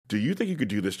do you think you could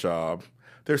do this job?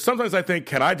 There's sometimes I think,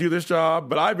 can I do this job?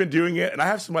 But I've been doing it, and I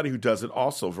have somebody who does it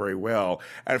also very well.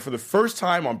 And for the first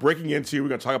time on Breaking Into, we're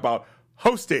going to talk about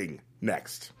hosting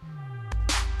next.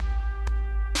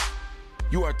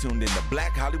 You are tuned in to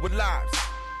Black Hollywood Lives.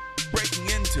 Breaking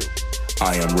Into.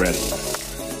 I am ready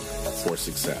for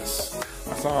success.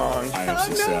 My song, I Am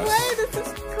Success. No way, this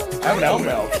is great. I have an album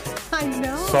out. I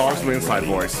know. Songs from the inside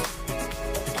voice.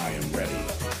 I am ready.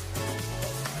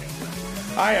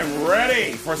 I am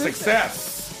ready for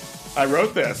success. I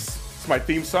wrote this. It's my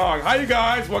theme song. Hi, you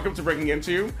guys. Welcome to Breaking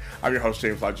Into. I'm your host,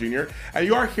 James Lott Jr. And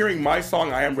you are hearing my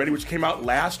song, I Am Ready, which came out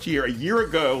last year. A year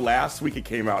ago, last week it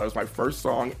came out. It was my first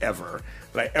song ever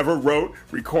that I ever wrote,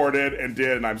 recorded, and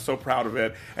did, and I'm so proud of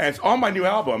it. And it's on my new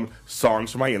album,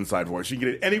 Songs from My Inside Voice. You can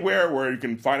get it anywhere where you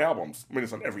can find albums. I mean,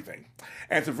 it's on everything.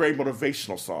 And it's a very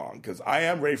motivational song, because I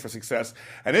am ready for success.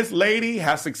 And this lady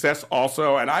has success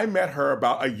also, and I met her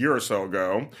about a year or so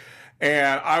ago.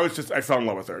 And I fell in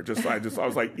love with her. I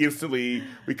was like, instantly,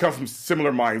 we come from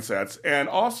similar mindsets. And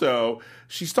also,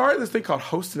 she started this thing called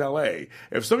Host in LA.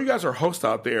 If some of you guys are hosts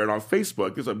out there and on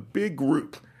Facebook, there's a big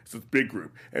group. It's a big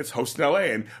group. And it's Host in LA.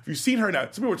 And if you've seen her now,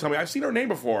 some people were telling me, I've seen her name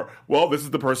before. Well, this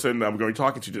is the person I'm going to be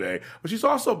talking to today. But she's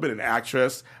also been an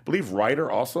actress, I believe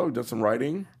writer also, done some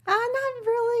writing. Not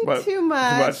really too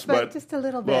much, but just a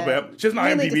little bit. She has an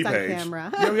Mainly IMDb just page. on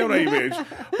camera. Yeah, we have an IMDb page.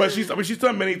 But she's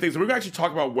done many things. We're going to actually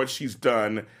talk about what she's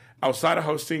done outside of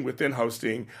hosting, within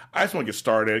hosting. I just want to get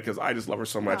started because I just love her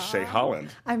so much. Shay Holland.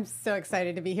 I'm so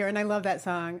excited to be here, and I love that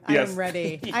song. Yes. I am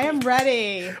ready. I am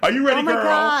ready. Are you ready, girl? Oh my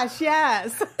gosh,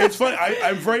 yes. It's funny.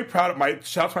 I'm very proud of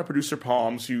shout out to my producer,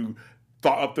 Palms, who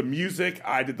thought up the music.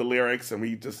 I did the lyrics, and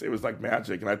it was like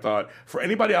magic. And I thought, for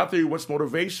anybody out there who wants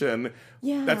motivation,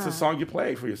 that's the song you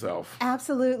play for yourself.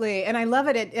 Absolutely. And I love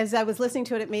it. As I was listening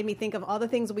to it, it made me think of all the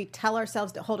things we tell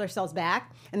ourselves to hold ourselves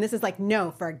back. And this is like, no,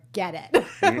 forget it.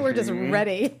 We're just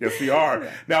ready. Yes, we are.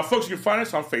 Now, folks, you can find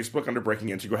us on Facebook under Breaking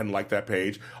Into. Go ahead and like that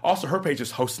page. Also, her page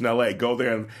is Host in LA. Go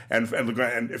there, and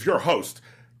if you're a host,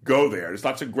 go there. There's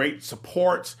lots of great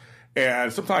support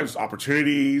and sometimes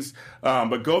opportunities,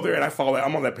 but go there and I follow that.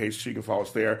 I'm on that page, so you can follow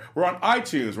us there. We're on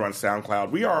iTunes, we're on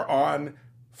SoundCloud, we are on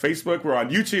Facebook, we're on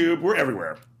YouTube, we're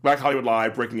everywhere. Black Hollywood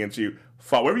Live, Breaking Into.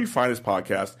 Follow wherever you find this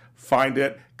podcast, find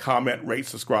it, comment, rate,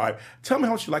 subscribe. Tell me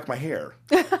how much you like my hair.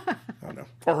 I don't know.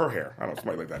 Or her hair. I don't know,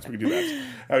 somebody like that. So we can do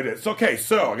that. It's okay,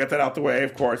 so I got that out the way,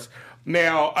 of course.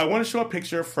 Now, I want to show a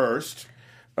picture first,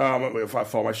 if I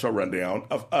follow my show rundown,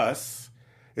 of us.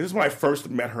 This is when I first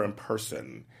met her in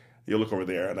person. You'll look over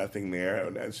there and that thing there,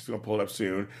 and she's going to pull it up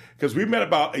soon. Because we met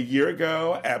about a year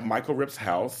ago at Michael Ripp's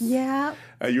house. Yeah.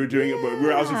 You were doing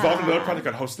I was involved in another project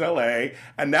called Host in LA,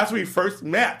 and that's when we first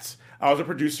met. I was a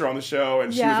producer on the show,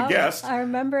 and she was a guest. I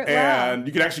remember it And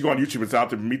you can actually go on YouTube. It's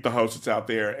out there. Meet the Host. It's out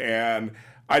there. And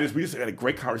we just had a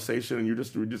great conversation,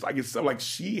 and I guess like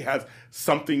she has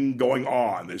something going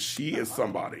on, that she is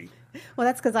somebody. Well,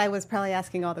 that's because I was probably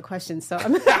asking all the questions, so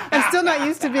I'm still not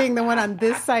used to being the one on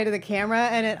this side of the camera,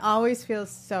 and it always feels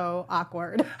so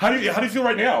awkward. How do you feel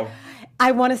right now?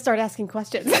 I want to start asking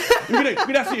questions. You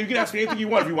can ask me anything you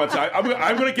want if you want to.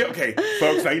 I'm going to get, okay,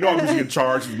 folks, now you know I'm usually in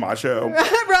charge. This is my show.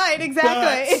 Right,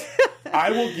 exactly. But I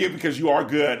will give, because you are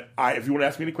good, if you want to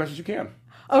ask me any questions, you can.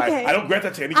 Okay. I don't grant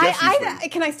that to any guest usually.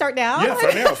 Can I start now?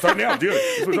 Yeah, start now. Do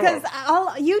it. Because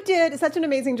you did such an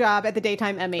amazing job at the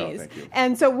Daytime Emmys. Oh, thank you.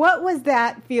 And so what was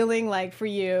that feeling like for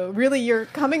you? Really your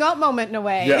coming out moment in a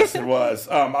way. Yes, it was.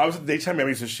 I was at the Daytime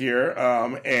Emmys this year,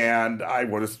 and I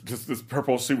wore this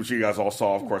purple suit, which you guys all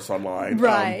saw, of course, online.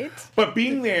 Right. But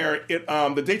being there,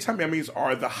 the Daytime Emmys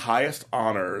are the highest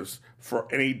honors for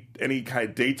any kind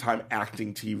of daytime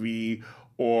acting TV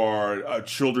or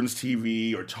children's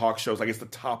TV or talk shows. Like, it's the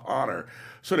top honor.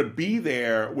 So to be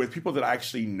there with people that I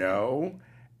actually know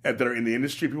and that are in the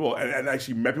industry, people, and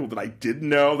actually met people that I didn't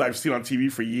know, that I've seen on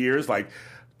TV for years, like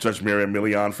Judge Miriam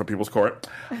Milian from People's Court.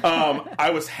 I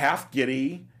was half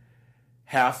giddy,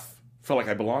 half felt like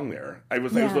I belonged there. It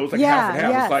was like half and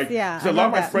half. Yes, It's like, yeah, a lot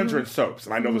of my friends are in soaps,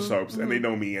 and I know the soaps, and they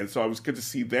know me, and so it was good to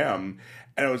see them.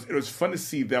 And it was fun to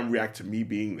see them react to me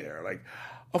being there. Like,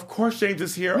 of course James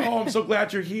is here. Oh, I'm so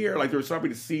glad you're here. Like, they were so happy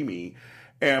to see me.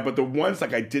 But the ones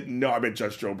like I didn't know, I met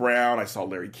Judge Joe Brown, I saw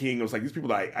Larry King. It was like these people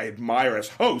that I admire as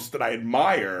hosts, that I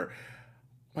admire.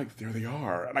 I'm like, there they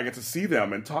are. And I get to see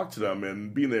them and talk to them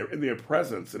and be in their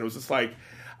presence. And it was just like,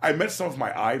 I met some of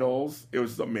my idols. It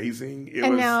was amazing.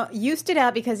 Now, you stood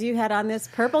out because you had on this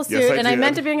purple suit, Yes, I and I did.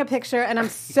 meant to bring a picture, and I'm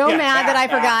so mad that I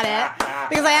forgot it.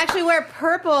 because I actually wear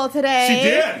purple today. She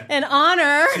did. In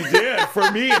honor. She did.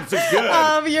 For me, it's just good.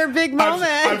 Of your big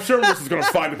moment. I'm sure Melissa's going to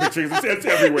find the picture. It's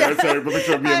everywhere. It's a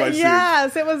picture of me in my suit.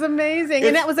 Yes, it was amazing.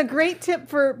 And that was a great tip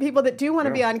for people that do want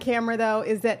to be on camera, though,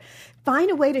 is that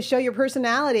find a way to show your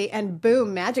personality and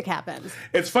boom, magic happens.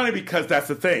 It's funny because that's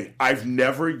the thing. I've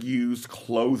never used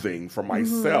clothing for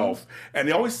myself. And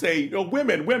they always say,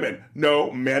 women.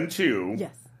 No, men too.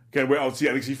 Yes. Okay, well, see,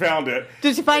 I think she found it.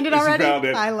 Did she find it already? She found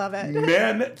it. I love it.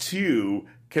 Men too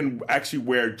can actually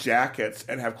wear jackets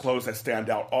and have clothes that stand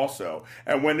out also.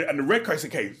 And the red carpet,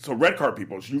 okay, so red carpet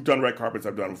people, you've done red carpets,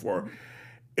 I've done before.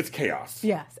 It's chaos.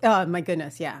 Yes. Oh, my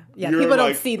goodness. Yeah. You're people don't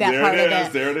like, see that part of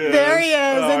it. There it is. There he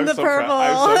is in I'm the so purple.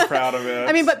 I'm so proud of it.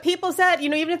 I mean, but people said,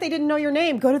 even if they didn't know your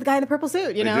name, go to the guy in the purple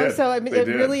suit, They did. So, I mean, They it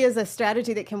did. really is a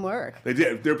strategy that can work. They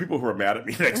did. There are people who are mad at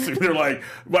me next to me. They're like,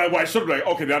 well, I should have been like,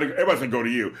 okay, now everybody's going to go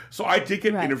to you. So I did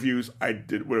get interviews I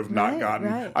would have not gotten.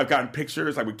 Right. I've gotten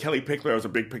pictures. Like with Kelly Pickler, it was a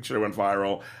big picture that went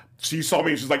viral. She saw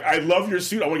me and she's like, I love your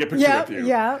suit. I want to get a picture with you.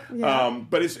 Yeah.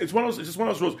 But it's just one of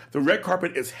those rules. The red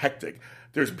carpet is hectic.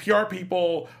 There's PR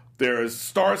people. There's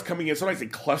stars coming in. Sometimes they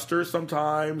cluster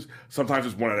sometimes. Sometimes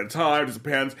it's one at a time. It just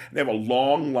depends. And they have a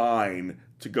long line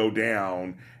to go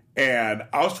down. And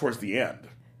I was towards the end.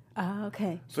 Oh,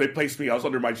 okay. So they placed me. I was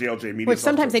under my JLJ media. Which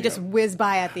sometimes they software. just whiz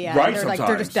by at the end. Right, they're sometimes. like,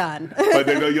 they're just done. But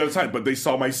they go the other side. But they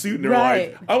saw my suit and they're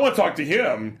Right. like, I want to talk to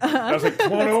him. And I was like,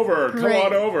 come on over. great. Come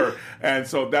on over. And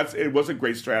so it was a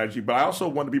great strategy. But I also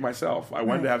wanted to be myself. I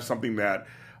wanted to have something that,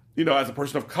 as a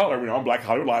person of color, I'm Black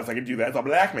Hollywood Lives, I can do that as a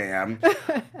black man.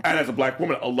 And as a black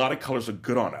woman, a lot of colors are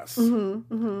good on us.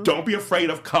 Don't be afraid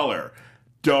of color.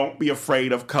 Don't be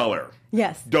afraid of color.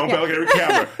 Yes. Don't be looking at every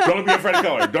camera. Don't be afraid of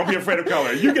color. Don't be afraid of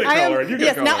color. You get a color and you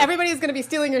get a color. Now everybody's going to be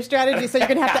stealing your strategy, so you're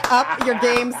going to have to up your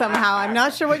game somehow. I'm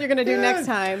not sure what you're going to do next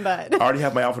time, but... I already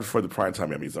have my outfit for the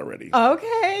primetime Emmys already.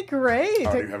 Okay, great.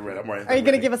 I already have it. Are you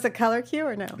going to give us a color cue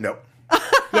or no? Nope.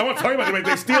 No, I'm talking about it.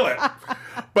 They steal it.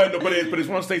 But it's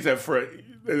one of those things that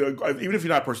even if you're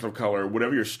not a person of color,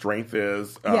 whatever your strength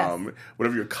is,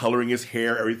 whatever your coloring is,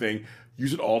 hair, everything,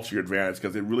 use it all to your advantage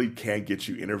because it really can get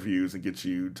you interviews and get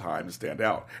you time to stand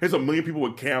out. There's a million people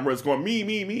with cameras going,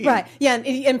 me. Right. Yeah.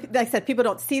 And like I said, people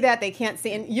don't see that. They can't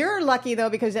see. And you're lucky, though,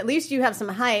 because at least you have some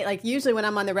height. Like usually when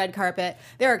I'm on the red carpet,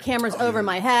 there are cameras over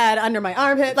my head, under my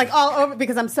armpit, like all over,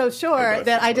 because I'm so short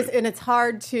that and it's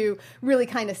hard to really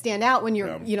kind of stand out when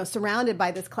you're, surrounded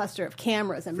by this cluster of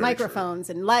cameras and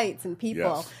microphones and lights and people.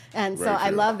 Yes. And so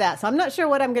I love that. So I'm not sure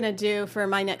what I'm going to do for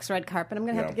my next red carpet. I'm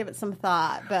going to have to give it some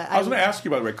thought. But I was going to ask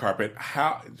you about the red carpet.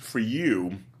 How, for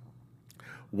you,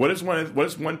 what is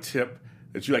one tip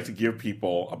that you like to give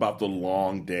people about the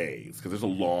long days? Because it's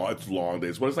long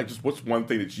days. What's one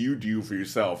thing that you do for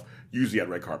yourself usually at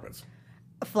red carpets?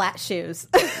 Flat shoes.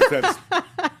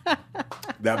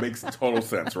 That makes total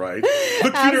sense, right?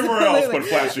 Look cute everywhere else, but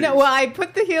flat shoes. No, well, I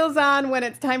put the heels on when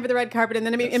it's time for the red carpet, and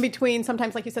then in between,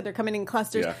 sometimes, like you said, they're coming in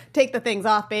clusters. Yeah. Take the things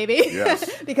off, baby.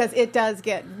 Yes. Because it does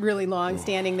get really long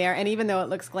standing there, and even though it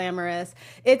looks glamorous,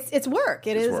 it's work.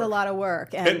 It's a lot of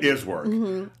work. And, it is work.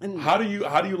 Mm-hmm. How do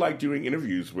you like doing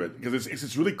interviews with? Because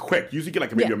it's really quick. You usually get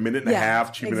like maybe a minute and a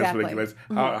half, 2 minutes. Exactly.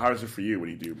 How is it for you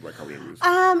when you do red carpet interviews?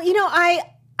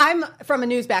 I'm from a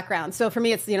news background, so for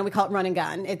me, it's, we call it run and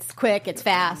gun. It's quick, it's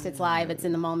fast, it's live, it's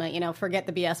in the moment. Forget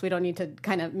the BS. We don't need to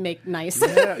kind of make nice.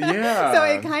 Yeah. So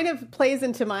it kind of plays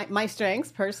into my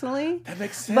strengths personally. That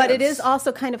makes sense. But it is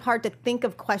also kind of hard to think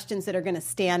of questions that are going to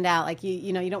stand out. Like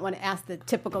you don't want to ask the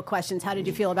typical questions. How did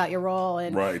you feel about your role?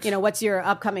 And what's your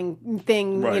upcoming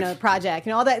thing? Project.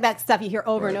 All that stuff you hear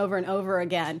over and over and over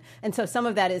again. And so some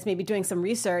of that is maybe doing some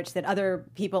research that other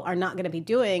people are not going to be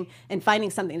doing and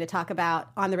finding something to talk about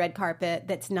on the red carpet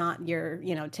that's not your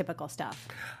typical stuff.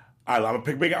 I'm a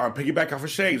piggyback off of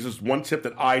Shay's. There's one tip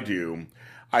that I do.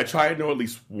 I try to know at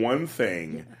least one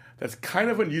thing that's kind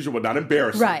of unusual but not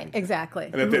embarrassing. Right, exactly.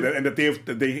 And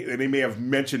that they may have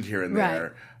mentioned here and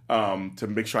there to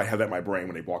make sure I have that in my brain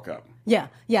when they walk up. Yeah.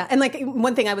 And like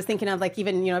one thing I was thinking of, like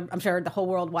even, I'm sure the whole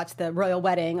world watched the royal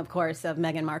wedding, of course, of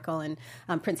Meghan Markle and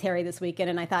Prince Harry this weekend.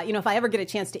 And I thought, if I ever get a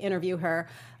chance to interview her,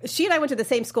 she and I went to the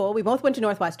same school. We both went to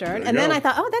Northwestern. And then I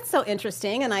thought, that's so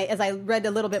interesting. And as I read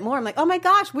a little bit more, I'm like, oh my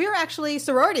gosh, we're actually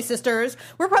sorority sisters.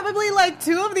 We're probably like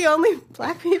two of the only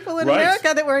black people in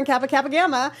America that were in Kappa Kappa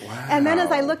Gamma. Wow. And then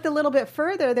as I looked a little bit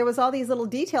further, there was all these little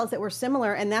details that were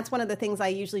similar. And that's one of the things I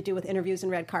usually do with interviews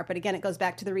and red carpet. Again, it goes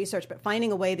back to the research, but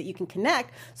finding a way that you can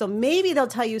connect. So maybe they'll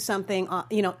tell you something,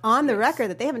 on the record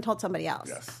that they haven't told somebody else.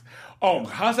 Yes. Oh,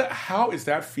 how is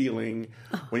that feeling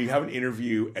when you have an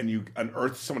interview and you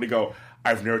unearth somebody go,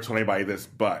 I've never told anybody this,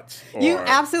 but... Or, you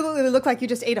absolutely look like you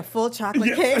just ate a full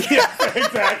chocolate cake. Yes,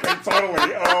 exactly,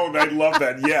 totally. Oh, I love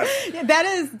that, yes. That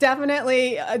is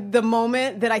definitely the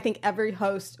moment that I think every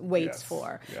host waits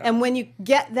for. Yeah. And when you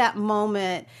get that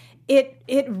moment...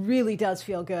 It really does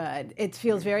feel good. It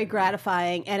feels very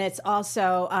gratifying, and it's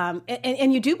also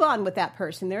and you do bond with that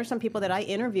person. There are some people that I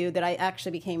interviewed that I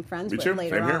actually became friends with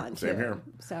later on. Same here.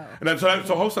 So and then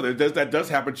so host that does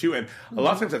happen too, and a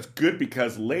lot of times that's good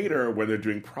because later when they're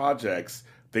doing projects,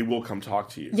 they will come talk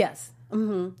to you. Yes.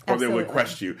 Mm-hmm. Or they will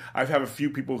request you. I've had a few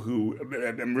people who,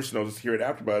 and Marissa knows this here at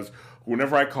AfterBuzz,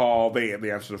 whenever I call, they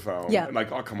answer the phone. Yeah. And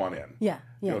like, I'll come on in. Yeah.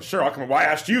 You know, sure, I'll come on. Well, I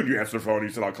asked you, do you answer the phone? And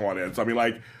you said, I'll come on in. So I mean,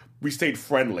 like, we stayed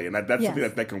friendly, and that's something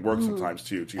that can work sometimes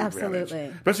too, to your advantage.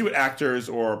 Especially with actors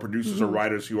or producers or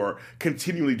writers who are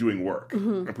continually doing work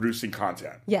and producing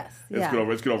content. Yes,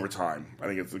 it's good over time. I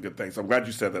think it's a good thing. So I'm glad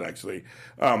you said that. Actually,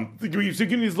 give me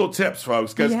these little tips,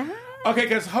 folks.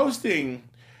 Because hosting.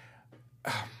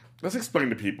 Let's explain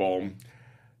to people,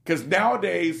 because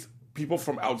nowadays people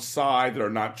from outside that are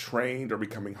not trained are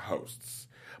becoming hosts.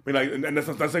 I mean, like, and that's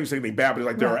not saying anything bad, but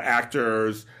like there are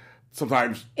actors.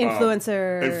 Sometimes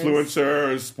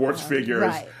influencers, sports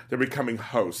figures, they're becoming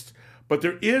hosts. But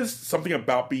there is something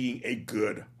about being a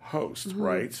good host,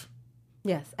 right?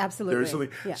 Yes, absolutely. There is something.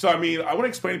 Yeah. So, I mean, I want to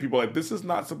explain to people that this is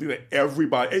not something that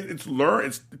everybody.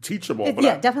 It's teachable.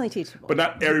 Definitely teachable. But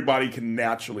not everybody can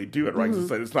naturally do it, right?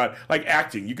 It's not like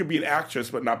acting. You can be an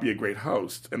actress but not be a great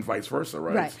host, and vice versa,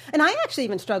 right? Right. And I actually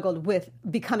even struggled with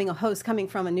becoming a host coming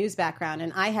from a news background,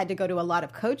 and I had to go to a lot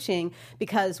of coaching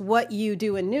because what you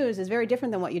do in news is very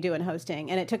different than what you do in hosting,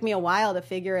 and it took me a while to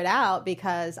figure it out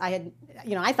because I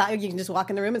thought you can just walk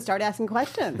in the room and start asking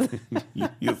questions.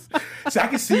 Yes. See, I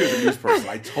can see you as a news person.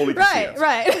 I totally can see it.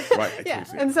 Right. Yeah.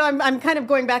 And so I'm kind of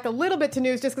going back a little bit to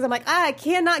news just because I'm like, I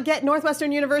cannot get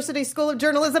Northwestern University School of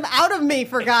Journalism out of me,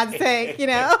 for God's sake,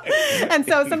 And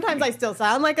so sometimes I still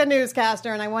sound like a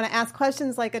newscaster and I want to ask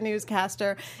questions like a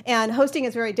newscaster. And hosting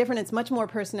is very different. It's much more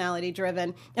personality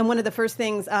driven. And one of the first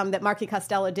things that Marky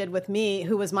Costello did with me,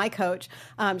 who was my coach,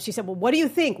 she said, well, what do you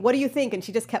think? What do you think? And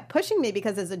she just kept pushing me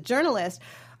because as a journalist,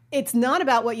 it's not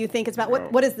about what you think. It's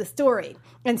about what is the story.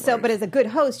 And so, but as a good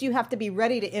host, you have to be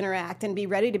ready to interact and be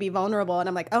ready to be vulnerable. And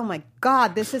I'm like, oh my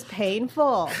God, this is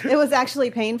painful. It was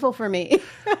actually painful for me.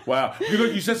 Wow.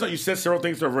 You said several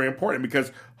things that are very important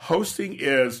because hosting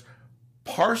is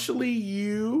partially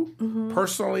you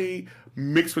personally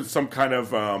mixed with some kind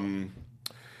of,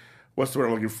 what's the word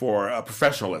I'm looking for?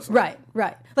 Professionalism. Right.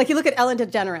 Like you look at Ellen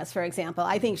DeGeneres, for example.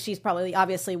 I think she's probably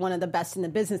obviously one of the best in the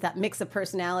business, that mix of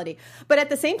personality. But at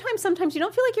the same time, sometimes you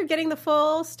don't feel like you're getting the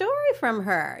full story from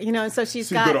her. And so she's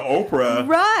got... you go to Oprah.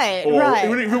 Right.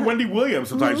 Even Wendy Williams,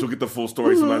 sometimes you'll get the full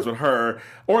story sometimes with her.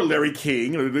 Or Larry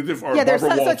King. Or Barbara Walters.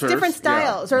 So it's different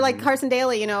styles. Or like Carson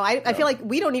Daly, I feel like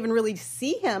we don't even really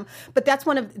see him. But that's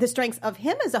one of the strengths of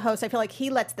him as a host. I feel like he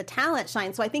lets the talent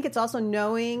shine. So I think it's also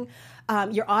knowing...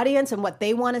 your audience and what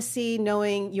they want to see,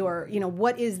 knowing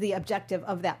what is the objective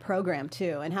of that program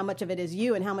too, and how much of it is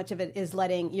you, and how much of it is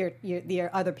letting your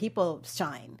other people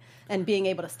shine and being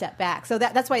able to step back. So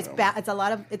that's why it's a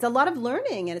lot of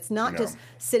learning, and it's not just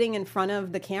sitting in front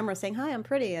of the camera saying, "Hi, I'm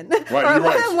pretty." And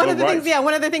one of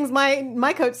the things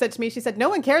my coach said to me, she said, "No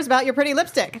one cares about your pretty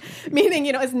lipstick," meaning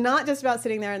it's not just about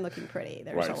sitting there and looking pretty.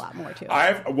 There's a lot more to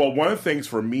it. One of the things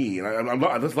for me, and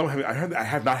I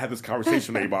have not had this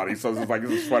conversation with anybody, so this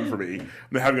is fun for me.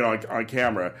 I'm having it on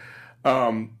camera.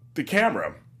 The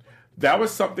camera. That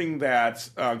was something that,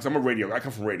 because I'm I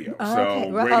come from radio.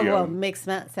 Radio. Makes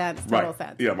sense. Total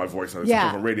sense. Yeah, my voice comes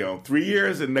from radio. 3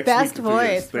 years and next week. Best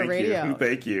voice for radio.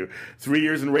 Thank you. 3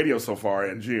 years in radio so far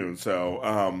in June. So,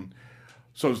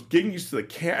 so I was getting used to the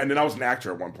camera, and then I was an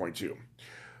actor at one point too.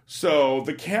 So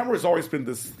the camera has always been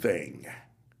this thing.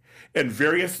 In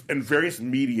various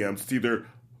mediums, it's either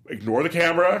ignore the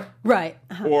camera,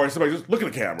 or somebody just look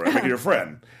at the camera and make it your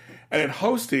friend. And in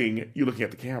hosting, you're looking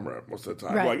at the camera most of the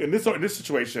time. Like in this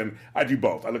situation, I do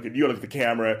both. I look at you, I look at the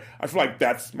camera. I feel like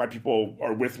that's my people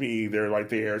are with me. They're right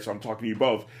there, so I'm talking to you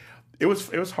both. It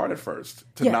was hard at first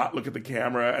to not look at the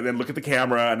camera and then look at the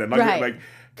camera and then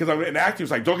because I'm an actor.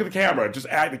 It's like, don't look at the camera, just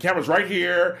act. The camera's right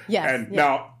here,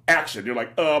 now action. You're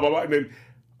like, blah, blah, and then.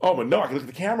 Oh, but no, I can look at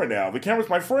the camera now. The camera's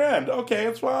my friend. Okay,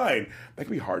 it's fine. That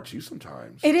can be hard too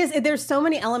sometimes. It is. There's so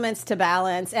many elements to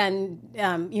balance, and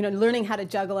learning how to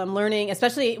juggle them. Learning,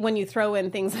 especially when you throw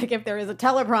in things like if there is a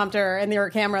teleprompter in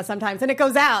your camera sometimes, and it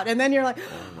goes out, and then you're like,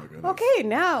 oh my God. goodness. Okay,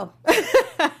 now.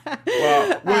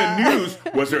 Well, in the news,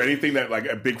 was there anything that, like,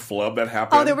 a big flub that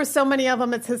happened? Oh, there were so many of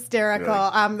them. It's hysterical.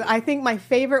 Really? I think my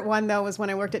favorite one, though, was when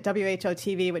I worked at WHO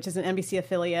TV, which is an NBC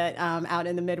affiliate out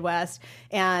in the Midwest.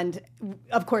 And,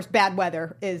 of course, bad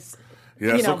weather is...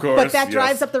 Yes, of course. But that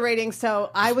drives up the ratings. So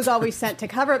I was always sent to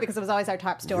cover it because it was always our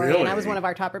top story. Really? And I was one of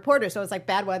our top reporters. So it was like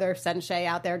bad weather, send Shay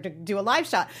out there to do a live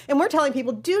shot. And we're telling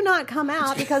people, do not come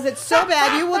out because it's so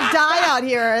bad. You will die out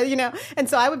here, And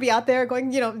so I would be out there going,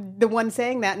 the one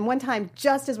saying that. And one time,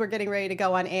 just as we're getting ready to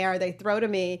go on air, they throw to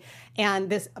me and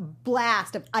this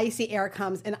blast of icy air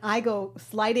comes and I go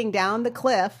sliding down the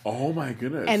cliff. Oh, my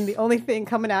goodness. And the only thing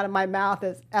coming out of my mouth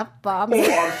is F-bombs.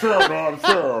 Oh, I'm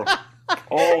sure.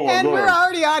 Oh, and Lord. we're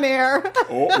already on air.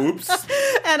 Oh, oops.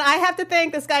 And I have to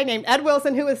thank this guy named Ed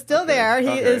Wilson, who is still there. He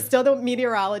is still the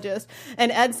meteorologist. And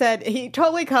Ed said, he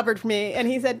totally covered for me. And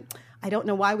he said, I don't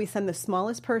know why we send the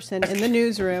smallest person in the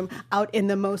newsroom out in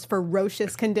the most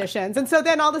ferocious conditions. And so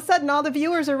then all of a sudden, all the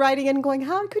viewers are writing in and going,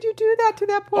 how could you do that to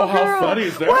that poor girl? How funny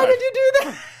is that? Why did you do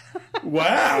that?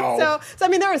 Wow. So I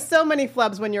mean, there are so many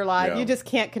flubs when you're live. Yeah. You just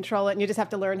can't control it, and you just have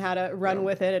to learn how to run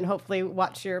with it and hopefully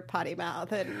watch your potty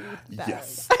mouth. And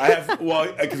yes. I have,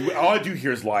 because all I do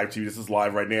here is live TV. This is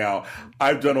live right now.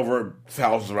 I've done over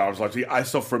thousands of hours of live TV.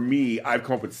 So for me, I've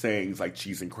come up with sayings like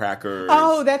cheese and crackers.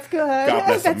 Oh, that's good. God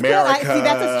bless that's America. Good. See,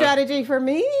 that's a strategy for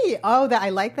me. Oh, I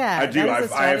like that. I do. That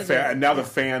is a I have strategy. and now the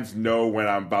fans know when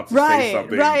I'm about to say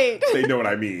something. Right. They know what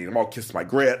I mean. I'm all kiss my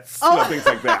grits. Things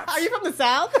like that. Are you from the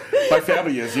South? My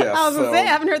family is, yes. I was going to say, I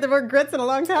haven't heard the word grits in a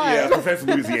long time. Yeah, I'm from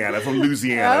Louisiana. Okay,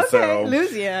 So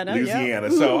Louisiana. Louisiana.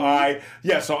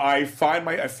 Yeah. So I found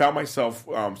myself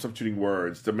substituting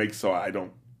words to make so I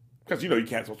don't, because you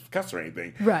can't cuss or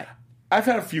anything. Right. I've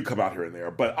had a few come out here and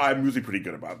there, but I'm usually pretty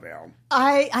good about it now.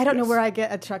 I don't know where I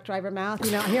get a truck driver mouth.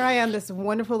 Here I am, this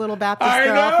wonderful little Baptist I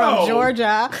girl know. from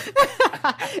Georgia.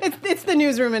 It's the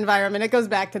newsroom environment. It goes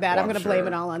back to that. I'm going to blame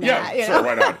it all on that. Yeah,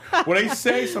 right on. When I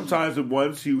say sometimes the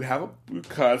ones who have a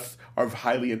cuss are of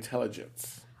highly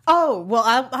intelligent. Oh, well,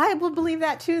 I will believe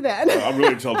that too then. I'm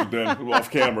really intelligent then, off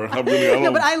camera. I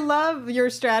No, but I love your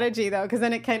strategy, though, because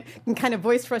then it can kind of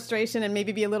voice frustration and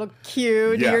maybe be a little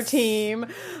cue to your team.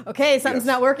 Okay, something's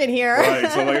not working here.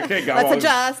 Right, so okay, let's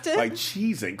adjust. Like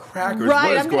cheese and crackers. Right,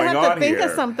 what is I'm going to on have to think here?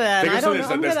 of something. Think I of don't know.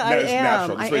 something that is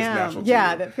natural. I This way it's am. natural to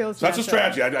Yeah, you. that feels so that's a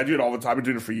natural. strategy. I do it all the time. I've been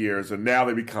doing it for years, and now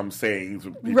they become sayings.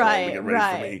 People Right, get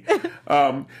ready for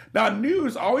me. Now,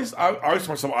 news. I always tell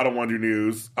myself I don't want to do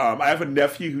news. I have a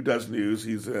nephew who does news.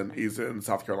 He's in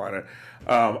South Carolina.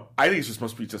 I think it's just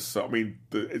must be just so. I mean,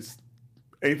 it's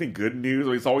anything good news. I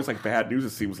mean, it's always like bad news.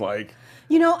 It seems like.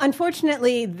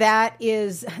 Unfortunately, that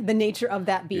is the nature of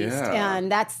that beast. Yeah.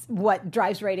 And that's what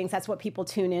drives ratings. That's what people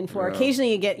tune in for. Yeah.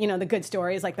 Occasionally you get, the good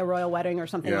stories like the royal wedding or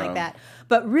something like that.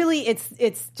 But really,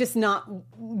 it's just not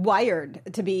wired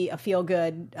to be a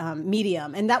feel-good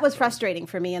medium. And that was frustrating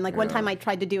for me. And one time I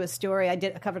tried to do a story. I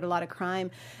covered a lot of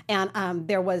crime. And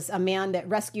there was a man that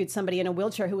rescued somebody in a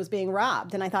wheelchair who was being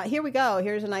robbed. And I thought, here we go.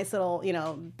 Here's a nice little,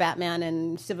 Batman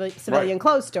and civilian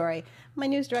clothes story. My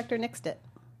news director nixed it.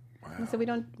 Wow. So we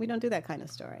don't do that kind of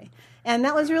story, and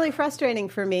that was really frustrating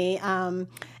for me.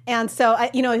 And so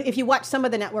if you watch some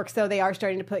of the networks, though, they are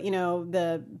starting to put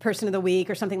the person of the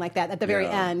week or something like that at the very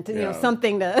end.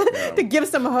 Something to give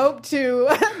some hope to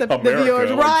the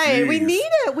viewers. Right? We need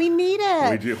it. We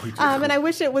do. And I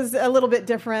wish it was a little bit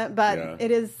different, but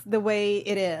it is the way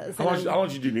it is. How long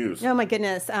did you do news? Oh my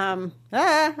goodness, a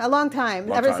long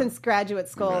time. Ever since graduate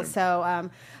school. Okay. So.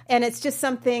 And it's just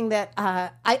something that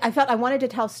I felt I wanted to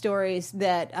tell stories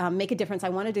that make a difference. I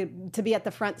wanted to be at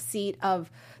the front seat of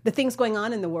the things going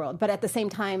on in the world, but at the same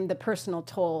time, the personal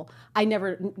toll.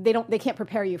 They can't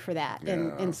prepare you for that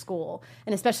in school,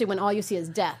 and especially when all you see is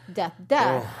death.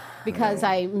 Because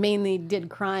I mainly did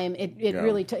crime, it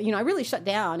really I really shut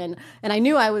down, and I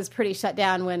knew I was pretty shut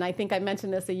down when I think I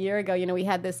mentioned this a year ago. We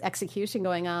had this execution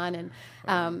going on and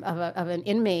of an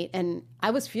inmate, and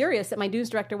I was furious that my news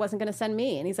director wasn't going to send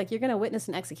me, and he's like, "You're going to witness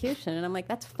an execution," and I'm like,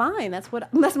 "That's fine. That's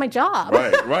my job."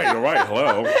 Right.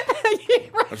 Hello.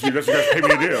 That's what you guys pay me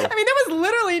to do. I mean, there was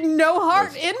literally no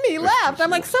heart in me left. I'm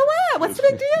like, so what? What's the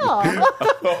big deal?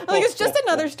 I'm like, it's just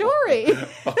another story.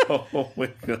 Oh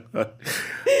my god! But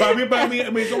I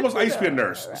mean, it's almost. I used to be a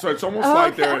nurse, so it's almost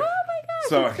like they're. Oh my gosh!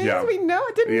 So we didn't know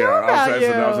about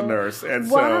I was a nurse, and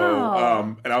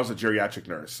so and I was a geriatric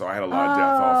nurse, so I had a lot of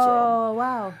death also. Oh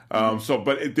wow!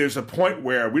 But there's a point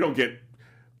where we don't get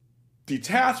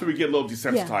detached, but we get a little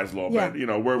desensitized a little Yeah. bit. You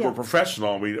know, we're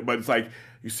professional, but it's like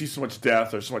you see so much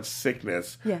death or so much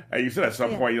sickness, and you said at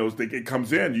some point, you know, it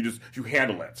comes in, you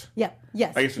handle it. Yeah.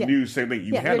 Yes. I guess the news, same thing.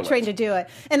 You handle it. You're trained to do it,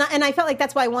 and I felt like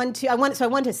that's why I wanted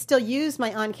to still use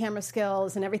my on-camera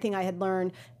skills and everything I had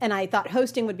learned, and I thought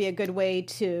hosting would be a good way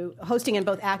to hosting and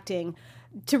both acting.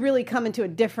 To really come into a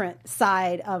different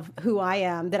side of who I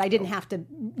am, that I didn't have to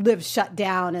live shut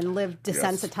down and live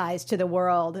desensitized to the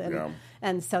world.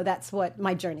 And so that's what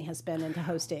my journey has been into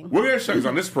hosting. We're going to show you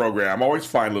on this program. I always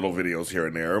find little videos here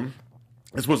and there.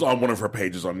 This was on one of her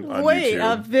pages on Wait,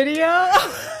 YouTube. a video?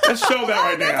 Let's show that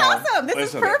right now. That's awesome.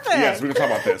 This is perfect. Yes, we're going to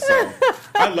talk about this. So,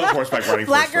 I love horseback riding.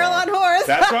 Black girl on horse.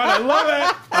 That's right. I love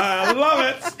it. I love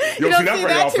it. You don't see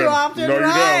that very too often. No,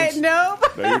 right. you don't.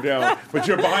 Nope. No, you don't. But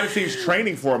you're behind the scenes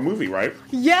training for a movie, right?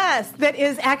 Yes, that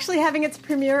is actually having its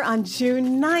premiere on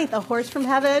June 9th. A Horse from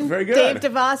Heaven. Very good.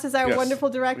 Dave DeVos is our wonderful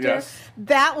director. Yes.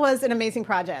 That was an amazing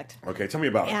project. Okay, tell me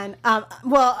about it. And,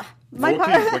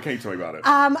 what can you tell me about it?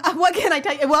 What can I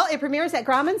tell you? Well, it premieres at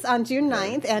Grauman's on June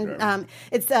 9th, and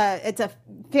it's a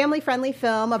family-friendly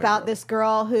film about this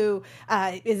girl who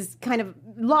is kind of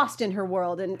lost in her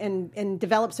world and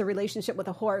develops a relationship with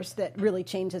a horse that really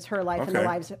changes her life and the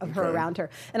lives of her around her.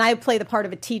 And I play the part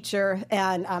of a teacher,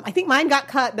 and I think mine got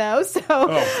cut, though,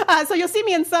 so you'll see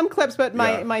me in some clips, but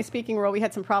my speaking role, we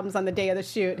had some problems on the day of the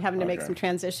shoot, having to make some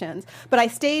transitions. But I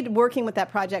stayed working with that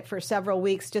project for several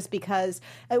weeks just because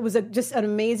it was just an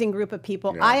amazing group of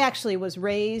people. I actually was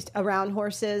raised around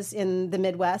horses in the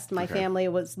Midwest. My family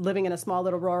was living in a small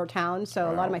little rural town,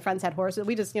 so a lot of my friends had horses.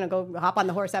 We just, go hop on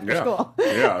the horse after school.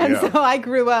 So I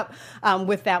grew up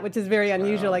with that, which is very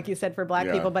unusual, like you said, for Black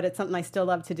people, but it's something I still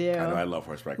love to do. I know, I love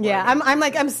horseback riding. Yeah,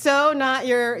 I'm so not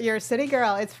your city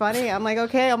girl. It's funny. I'm like,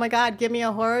 okay, oh my God, give me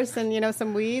a horse and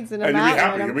some weeds and you'll be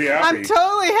happy. I'm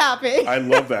totally happy. I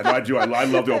love that. No, I do. I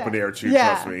love the open air too.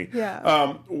 Trust me.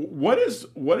 Yeah. What is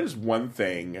one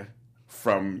thing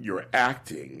from your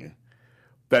acting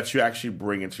that you actually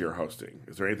bring into your hosting?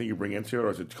 Is there anything you bring into it, or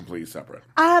is it completely separate?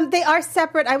 They are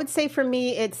separate. I would say for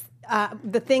me, it's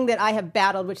the thing that I have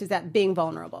battled, which is that being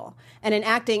vulnerable. And in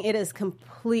acting, it is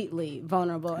completely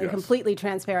vulnerable and completely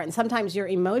transparent. And sometimes your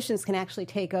emotions can actually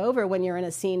take over when you're in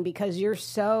a scene because you're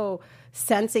so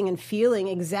sensing and feeling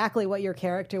exactly what your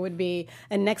character would be.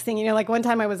 And next thing you know, like one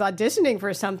time I was auditioning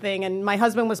for something and my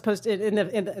husband was supposed to,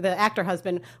 the actor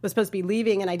husband was supposed to be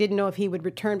leaving, and I didn't know if he would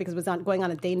return because he was going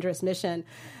on a dangerous mission.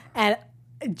 And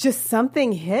just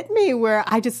something hit me where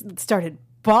I just started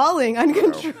bawling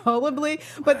uncontrollably.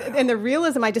 And the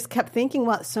realism, I just kept thinking,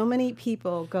 well, so many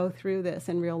people go through this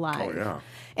in real life. Oh, yeah.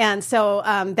 And so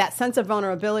that sense of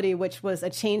vulnerability, which was a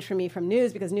change for me from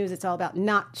news, because news, it's all about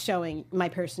not showing my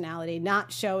personality,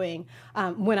 not showing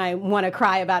when I want to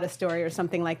cry about a story or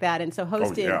something like that. And so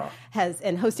hosting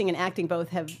hosting and acting both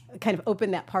have kind of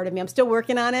opened that part of me. I'm still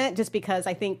working on it just because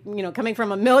I think, coming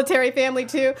from a military family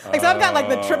too, so I've got like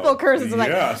the triple curses of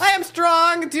like, I am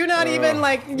strong, do not even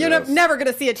never going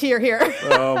to see a tear here.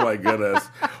 Oh my goodness.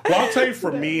 Well, I'll tell you,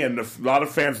 for me, and a lot of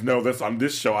fans know this, on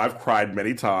this show, I've cried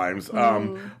many times.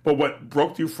 But what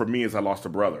broke through for me is I lost a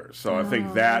brother. So I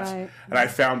think that, and I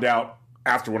found out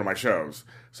after one of my shows.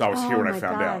 So I was here when I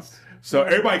found out. So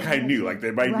everybody kind of knew, like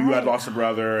everybody knew I'd lost a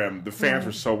brother, and the fans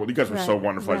were you guys were so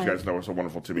wonderful, as you guys know, were so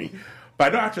wonderful to me.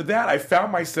 But I know after that, I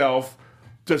found myself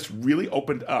just really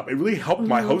opened up. It really helped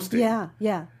my hosting.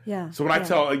 Yeah. So when I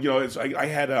tell, I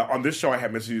had on this show, I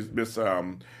had Miss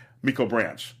Miko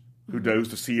Branch, who's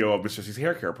the CEO of Miss Jessie's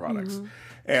Hair Care Products,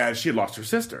 and she had lost her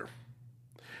sister.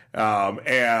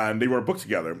 And they wrote a book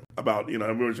together about, we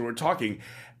were talking.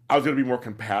 I was going to be more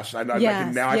compassionate. I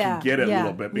can get it a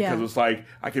little bit because it's like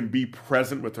I can be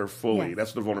present with her fully. Yes.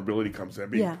 That's where the vulnerability comes in,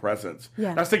 being present.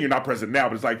 Yeah. Not saying you're not present now,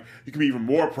 but it's like you can be even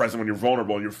more present when you're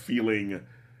vulnerable and you're feeling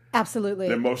absolutely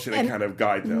the emotion and kind of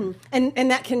guide them. And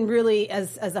that can really,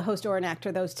 as a host or an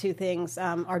actor, those two things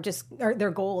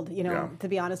they're gold, to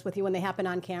be honest with you, when they happen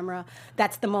on camera.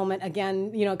 That's the moment,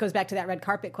 again, it goes back to that red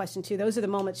carpet question too. Those are the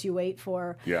moments you wait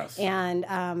for. Yes. And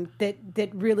that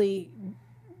really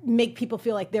make people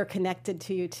feel like they're connected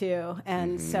to you too.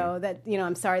 And so that,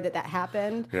 I'm sorry that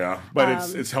happened. Yeah.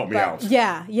 But it's helped me out.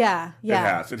 Yeah. It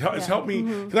has. It's helped me.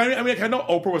 Because I know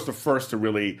Oprah was the first to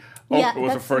really,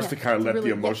 to kind of let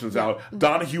the emotions out.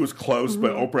 Donahue was close,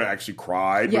 but Oprah actually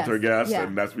cried with her guests.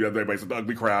 And that's, everybody says the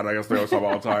ugly crowd. I guess they always talk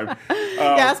all the time.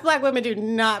 Us Black women do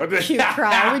not cute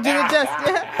cry. We do just,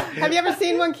 have you ever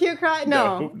seen one cute cry?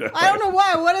 No. I don't know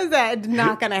why. What is that? It's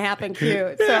not going to happen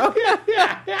cute. So.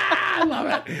 I love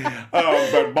it.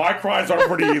 But my cries aren't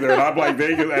pretty either. And I'm like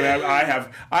Vegas, and I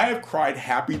have cried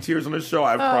happy tears on the show.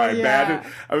 I've cried bad.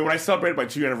 I mean, when I celebrated my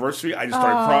 2-year anniversary, I just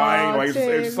started crying. Like,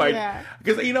 it's like,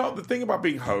 because the thing about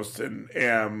being host,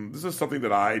 and this is something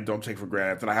that I don't take for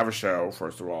granted. And I have a show,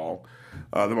 first of all.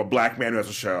 I'm a black man who has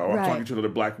a show. I'm talking to another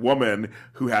black woman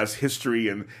who has history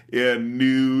in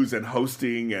news and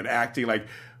hosting and acting. Like,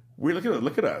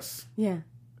 look at us. Yeah.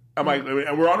 I'm like,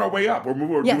 and we're on our way up.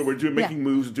 We're making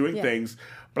moves, doing things.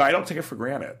 But I don't take it for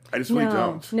granted. I just really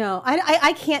don't. No,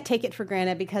 I can't take it for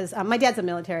granted because my dad's a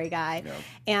military guy,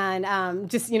 and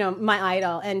just my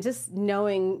idol, and just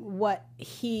knowing what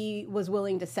he was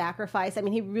willing to sacrifice. I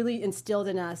mean, he really instilled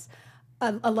in us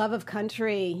a love of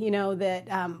country.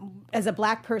 That as a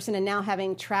black person, and now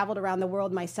having traveled around the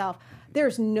world myself,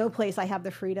 there's no place I have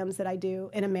the freedoms that I do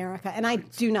in America, and I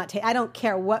do not take. I don't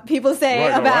care what people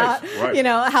say about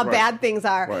how bad things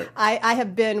are. Right. I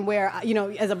have been where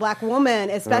as a black woman,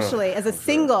 especially as a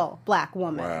single black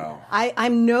woman,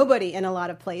 I'm nobody in a lot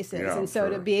of places, and so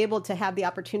to be able to have the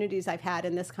opportunities I've had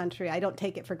in this country, I don't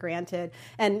take it for granted.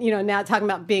 And now talking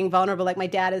about being vulnerable, like my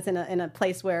dad is in a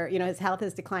place where his health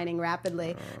is declining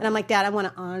rapidly, and I'm like, Dad, I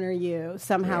want to honor you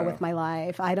somehow with my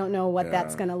life. I don't know what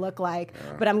that's going to look like,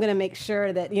 but I'm going to make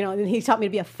sure that and he taught me to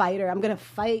be a fighter. I'm going to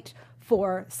fight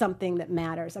for something that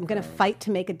matters. I'm going to fight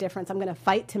to make a difference. I'm going to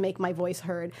fight to make my voice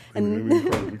heard. And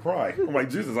we cry. Oh my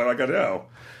Jesus! I know.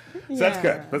 So that's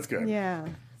good. That's good. Yeah.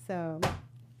 So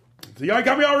y'all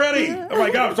got me already. Oh my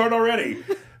God! I'm starting already.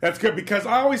 That's good because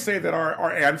I always say that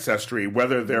our ancestry,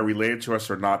 whether they're related to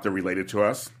us or not, they're related to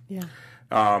us. Yeah.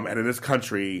 And in this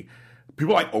country,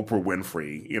 people like Oprah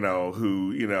Winfrey,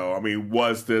 who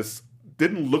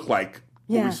didn't look like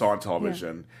what we saw on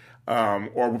television.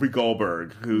 Or Whoopi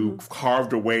Goldberg, who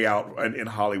carved a way out in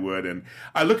Hollywood. And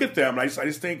I look at them and I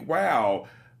just think, wow,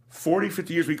 40,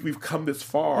 50 years we've come this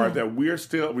far that we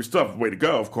still have a way to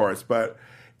go, of course, but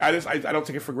I don't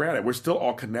take it for granted. We're still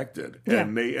all connected.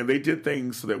 And they did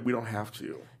things so that we don't have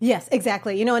to. Yes,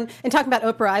 exactly. And talking about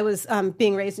Oprah, I was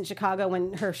being raised in Chicago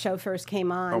when her show first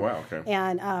came on. Oh, wow, okay.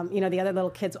 And, the other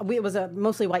little kids, it was a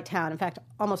mostly white town. In fact,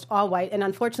 almost all white. And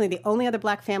unfortunately, the only other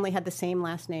black family had the same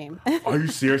last name. Are you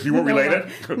serious? You weren't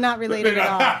related? Not related at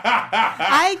all.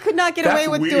 I could not get away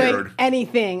with doing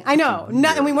anything. I know.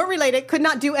 And we weren't related, could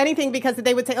not do anything because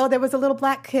they would say, there was a little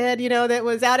black kid, that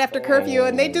was out after curfew.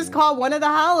 And they just call one of the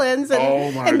Hollins.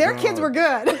 And their kids were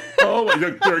good.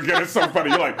 They're good. It's so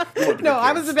funny. You're like, no,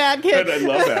 I was a bad kid. I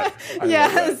love that.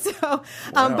 So,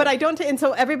 but I don't. And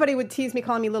so everybody would tease me,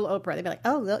 calling me Little Oprah. They'd be like,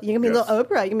 "Oh, you're gonna be Little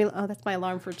Oprah." You're gonna be, that's my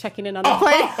alarm for checking in on the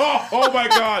plane. Oh my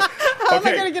God! How am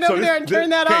I gonna get over there and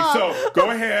turn that off? So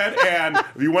go ahead, and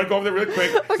if you want to go over there really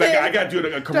quick, I got to do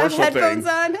a commercial thing. Headphones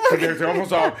on.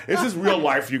 Headphones on. This is real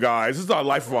life, you guys. This is our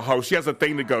life of a host. She has a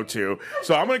thing to go to.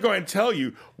 So I'm going to go ahead and tell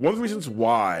you one of the reasons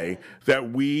why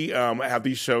that we have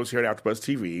these shows here at AfterBuzz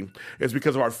TV is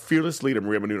because of our fearless leader,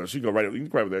 Maria Menounos. You can go right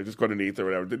over there. Just go underneath or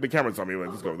whatever. The camera's on me.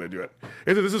 Just go over there and do it.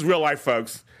 This is real life,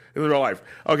 folks. This is real life.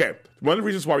 Okay. One of the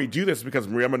reasons why we do this is because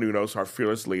Maria Menounos, our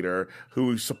fearless leader,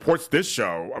 who supports this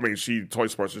show, she totally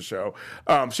supports this show,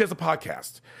 she has a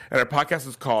podcast. And her podcast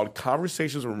is called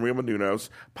Conversations with Maria Menounos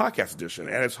Podcast Edition.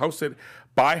 And it's hosted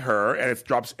by her, and it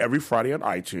drops every Friday on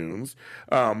iTunes.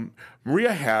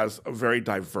 Maria has a very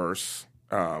diverse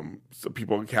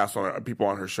people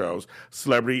on her shows,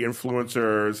 celebrity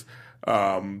influencers,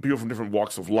 people from different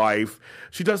walks of life.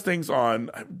 She does things on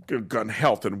gun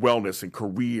health and wellness and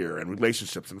career and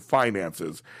relationships and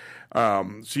finances.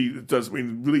 She does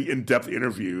really in-depth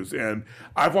interviews, and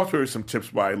I've walked through some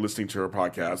tips by listening to her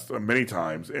podcast many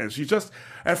times. And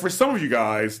and for some of you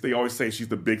guys, they always say she's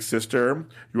the big sister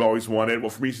you always wanted. Well,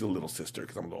 for me, she's a little sister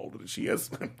because I'm a little older than she is.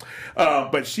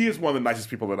 But she is one of the nicest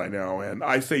people that I know. And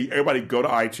I say, everybody go to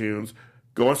iTunes,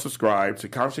 go and subscribe to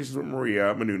Conversations with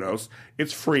Maria Menounos.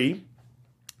 It's free.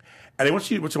 And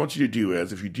what I want you to do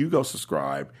is, if you do go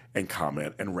subscribe and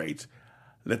comment and rate,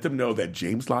 let them know that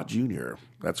James Lott Jr.,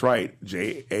 that's right,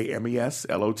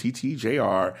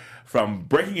 JamesLottJr. from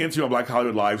Breaking Into on Black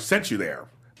Hollywood Live sent you there.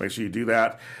 Make sure you do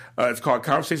that. It's called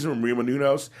Conversations with Maria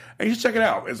Menounos, and you should check it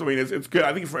out. It's good.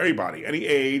 I think for anybody, any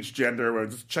age, gender,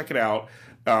 just check it out.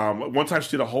 One time she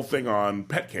did a whole thing on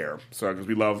pet care, so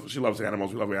because she loves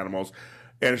animals, we love animals.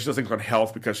 And she does things on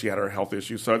health because she had her health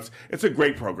issues. So it's a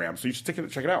great program. So you should check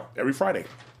it out every Friday.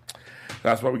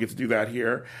 That's why we get to do that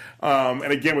here.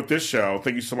 And again, with this show,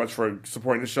 thank you so much for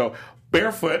supporting the show.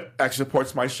 Barefoot actually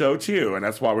supports my show too, and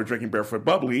that's why we're drinking Barefoot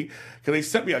Bubbly, because they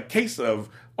sent me a case of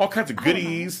all kinds of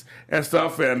goodies and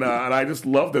stuff, and I just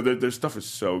love that their stuff is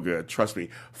so good. Trust me,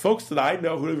 folks that I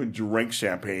know who don't even drink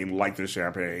champagne like this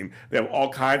champagne. They have all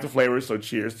kinds of flavors. So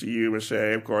cheers to you,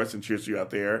 Michelle, of course, and cheers to you out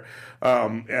there.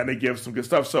 And they give some good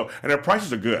stuff. So, and their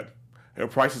prices are good. Their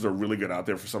prices are really good out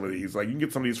there for some of these. Like you can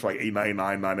get some of these for like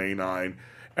 $8.99, $9.99.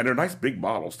 And they're nice big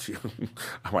bottles too.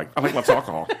 I like lots of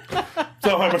alcohol.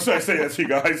 So I'm excited to say that to you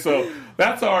guys. So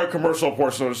that's our commercial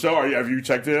portion of the show. Have you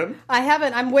checked in? I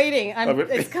haven't. I'm waiting.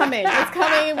 It's coming. It's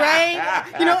coming, right?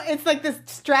 You know, it's like this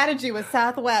strategy with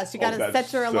Southwest. You got to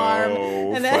set your alarm.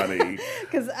 And funny.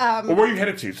 Because well, where are you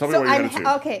headed to? Tell me where you're headed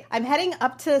to. Okay, I'm heading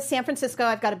up to San Francisco.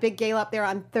 I've got a big gala up there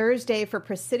on Thursday for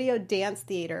Presidio Dance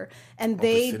Theater, and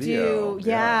they Presidio.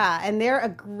 and they're a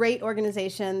great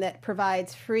organization that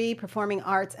provides free performing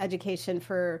arts education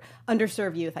for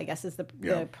underserved youth, I guess is the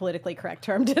politically correct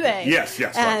term today. Yes.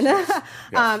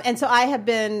 And so I have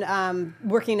been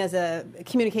working as a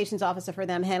communications officer for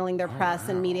them, handling their press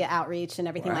and media outreach and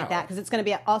everything like that, because it's going to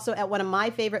be also at one of my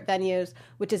favorite venues,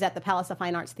 which is at the Palace of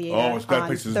Fine Arts Theater on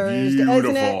Thursday. Beautiful.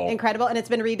 Isn't it incredible? And it's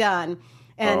been redone.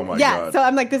 And oh my God. So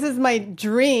I'm like, this is my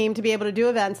dream to be able to do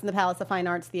events in the Palace of Fine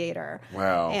Arts Theater.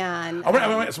 Wow. And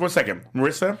so 1 second,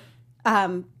 Marissa.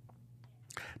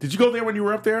 Did you go there when you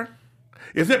were up there?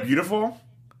 Isn't it beautiful?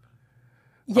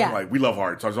 Yeah. We love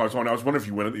art. So I was wondering if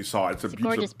you went and you saw it. It's a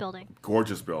gorgeous building.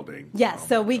 Gorgeous building. Yes.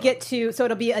 So we get to, so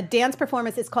it'll be a dance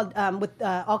performance. It's called with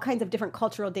all kinds of different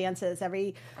cultural dances.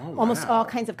 Almost all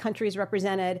kinds of countries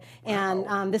represented.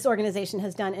 And this organization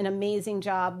has done an amazing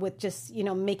job with just,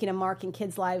 making a mark in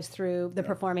kids' lives through the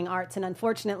performing arts. And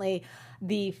unfortunately,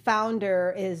 the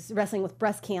founder is wrestling with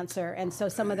breast cancer, and so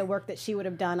some of the work that she would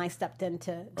have done, I stepped in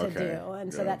to do,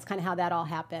 and so that's kind of how that all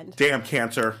happened. Damn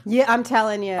cancer! Yeah, I'm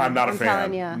telling you, I'm not a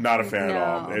fan. Not a fan at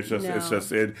all. It's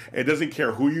just it doesn't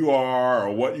care who you are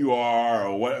or what you are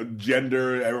or what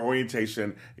gender or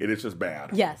orientation. It is just bad.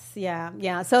 Yes,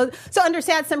 yeah. So under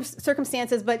sad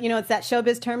circumstances, but it's that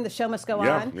showbiz term. The show must go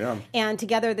on. Yeah. And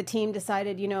together the team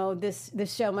decided, this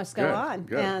show must go on,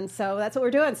 good. And so that's what we're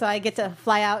doing. So I get to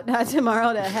fly out tomorrow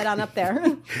to head on up there.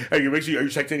 Hey, are you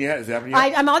checked in yet? Is that happening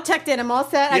yet? I'm all checked in. I'm all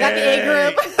set. I got the A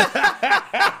group.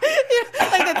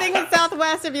 Like the thing with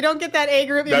Southwest, if you don't get that A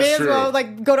group, you may as well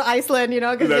go to Iceland,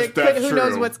 because who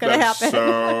knows what's going to happen.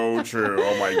 So true.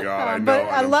 Oh my God!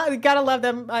 I gotta love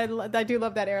them. I do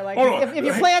love that airline. If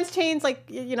your plans change,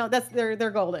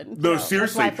 they're golden. No, so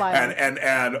seriously. That's why I fly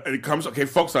and it comes. Okay,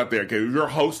 folks out there. Okay, you're a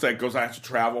host that goes out to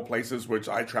travel places, which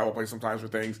I travel places sometimes for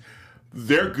things.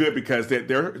 They're good because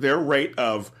their rate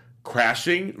of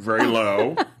crashing very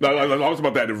low. No, I was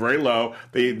about that. They're very low.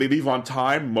 They leave on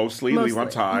time mostly. They leave on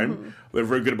time. Mm-hmm. They're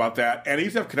very good about that. And they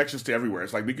used to have connections to everywhere.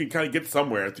 It's like we can kind of get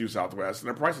somewhere through Southwest, and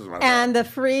their prices are not and bad. The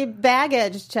free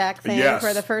baggage check thing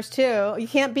for the first two. You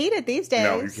can't beat it these days.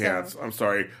 No, you can't. So. I'm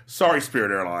sorry. Sorry,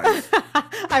 Spirit Airlines.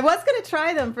 I was going to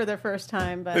try them for the first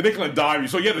time, but they can dime you.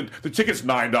 So the ticket's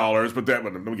 $9, but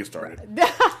let me get started.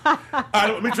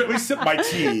 Let me sip my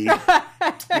tea.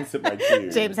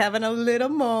 James having a little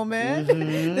moment.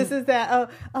 Mm-hmm. This is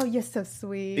that. Oh, you're so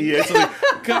sweet. Yeah,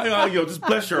 so just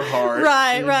bless your heart.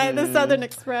 Right. The Southern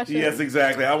expression. Yes,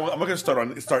 exactly. I'm going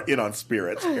to start in on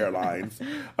Spirit Airlines.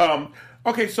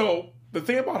 Okay, so the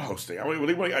thing about hosting, I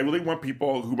really want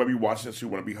people who might be watching this who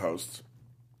want to be hosts.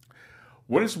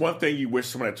 What is one thing you wish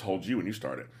someone had told you when you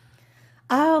started?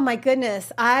 Oh my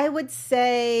goodness, I would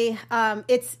say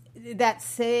it's that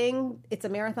saying: "It's a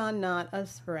marathon, not a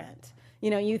sprint."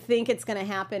 You think it's going to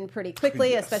happen pretty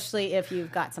quickly, yes. Especially if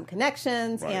you've got some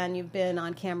connections and you've been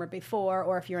on camera before,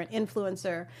 or if you're an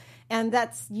influencer. And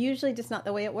that's usually just not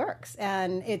the way it works.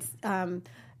 And it's,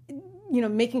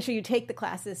 making sure you take the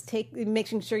classes,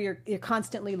 making sure you're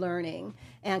constantly learning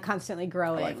and constantly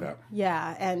growing. I like that.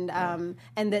 Yeah, and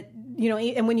that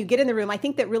and when you get in the room, I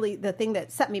think that really the thing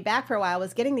that set me back for a while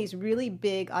was getting these really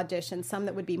big auditions, some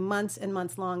that would be months and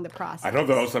months long. The process. I know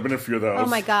those. I've been in a few of those. Oh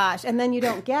my gosh! And then you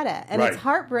don't get it, and it's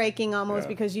heartbreaking almost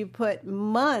because you put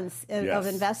months of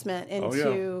investment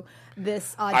into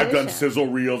this audition. I've done sizzle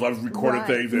reels. I've recorded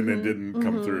things and it didn't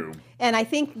come through. And I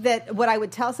think that what I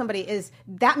would tell somebody is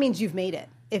that means you've made it.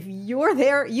 If you're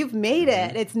there, you've made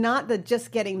it. It's not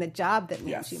just getting the job that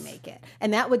means you make it.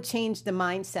 And that would change the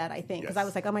mindset, I think. Because I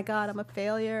was like, oh my God, I'm a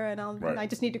failure and I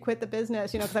just need to quit the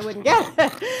business, because I wouldn't get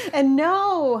it. And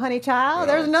no, honey child,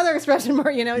 there's another expression more,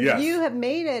 you have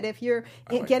made it if you're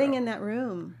getting in that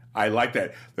room. I like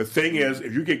that. The thing is,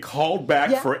 if you get called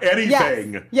back for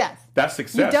anything, That's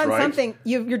success, You've done right? something.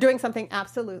 You're doing something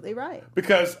absolutely right.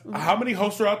 Because how many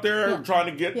hosts are out there trying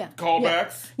to get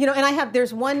callbacks? You know, and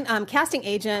there's one casting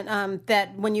agent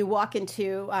that when you walk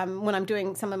into, when I'm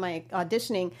doing some of my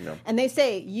auditioning, and they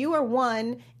say, you are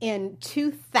one in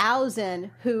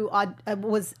 2,000 who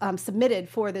was submitted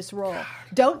for this role.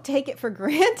 Don't take it for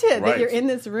granted that you're in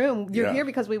this room. You're here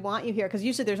because we want you here. Because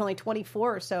usually there's only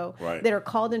 24 or so that are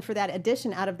called in for that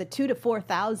audition out of the 2,000 to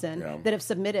 4,000 that have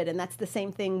submitted. And that's the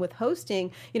same thing with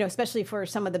hosting, you know, especially for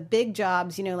some of the big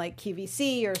jobs, you know, like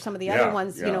QVC or some of the other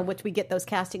ones, you know, which we get those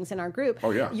castings in our group. Oh,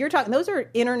 yeah. You're talking, those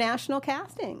are international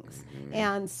castings. Mm-hmm.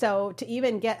 And so to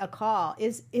even get a call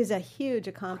is a huge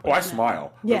accomplishment. Oh, I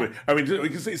smile. Yeah. I mean,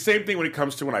 it's the same thing when it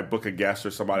comes to when I book a guest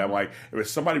or somebody. I'm like, if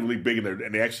it's somebody really big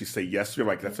and they actually say yes to me, I'm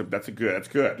like, that's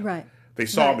good. Right. They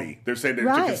saw me. They're saying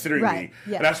they're considering me.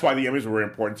 Yeah. And that's why the Emmys were very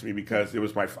important to me, because it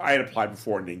was I had applied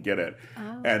before and didn't get it.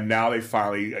 Oh. And now they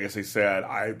finally, I guess they said,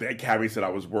 the Academy said I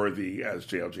was worthy as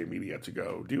JLJ Media to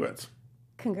go do it.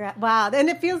 Congrats. Wow. And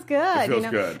it feels good. It feels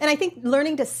good. And I think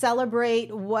learning to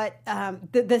celebrate what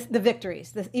the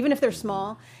victories, even if they're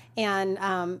small,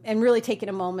 and really taking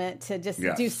a moment to just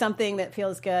do something that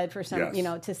feels good for some, you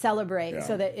know, to celebrate,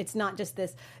 so that it's not just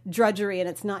this drudgery and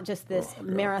it's not just this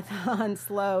marathon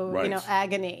slow, you know,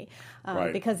 agony,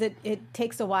 because it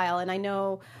takes a while. And I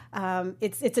know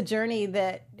it's a journey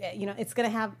that, you know, it's going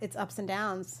to have its ups and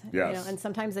downs, you know, and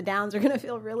sometimes the downs are going to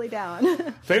feel really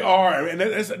down. They are. I mean,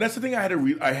 that's the thing I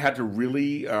had to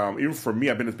really, even for me,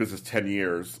 I've been in this business 10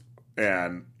 years,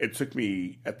 and it took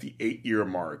me at the 8-year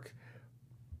mark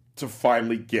to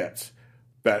finally get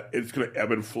that it's going to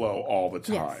ebb and flow all the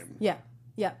time. Yes.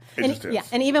 Yeah.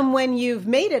 And even when you've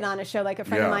made it on a show, like a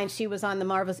friend of mine, she was on the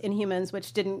Marvelous Inhumans,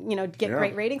 which didn't, you know, get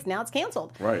great ratings. Now it's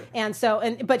canceled. Right. And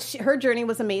so, but her journey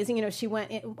was amazing. You know, she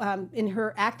went in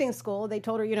her acting school. They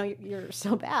told her, you know, you're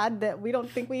so bad that we don't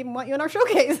think we even want you in our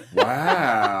showcase.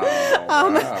 Wow.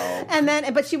 Wow. And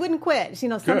then, but she wouldn't quit. You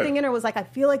know, something in her was like, I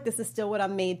feel like this is still what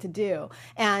I'm made to do.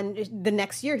 And the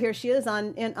next year, here she is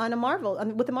on a Marvel,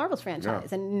 with the Marvels franchise.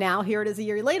 Yeah. And now here it is a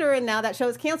year later, and now that show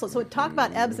is canceled. So talk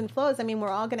about ebbs and flows. I mean,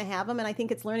 we're all going to have them, and I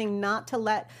think it's learning not to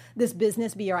let this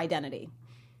business be your identity,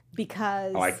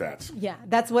 because I like that. Yeah,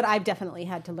 that's what I've definitely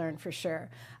had to learn for sure.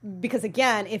 Because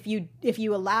again, if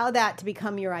you allow that to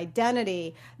become your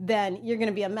identity, then you're going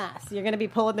to be a mess. You're going to be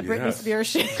pulling the Britney Spears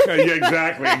shit. Yeah,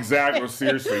 exactly.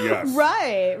 Seriously, yes.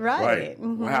 Right.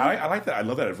 Mm-hmm. Wow, I like that. I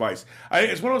love that advice.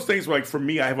 It's one of those things where, like, for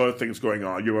me, I have other things going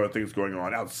on. You have other things going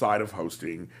on outside of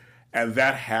hosting, and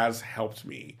that has helped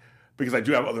me. Because I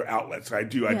do have other outlets. I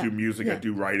do music, I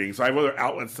do writing. So I have other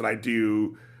outlets that I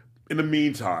do in the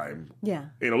meantime. Yeah.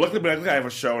 You know, luckily I have a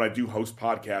show and I do host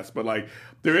podcasts. But, like,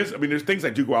 there's things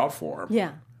I do go out for.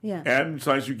 Yeah. Yeah. And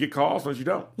sometimes you get calls, sometimes you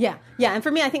don't. Yeah. Yeah. And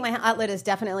for me, I think my outlet is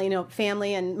definitely, you know,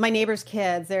 family and my neighbors'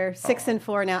 kids. They're 6 and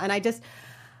 4 now. And I just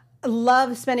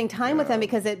love spending time with them,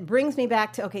 because it brings me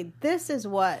back to, okay, this is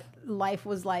what life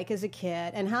was like as a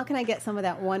kid, and how can I get some of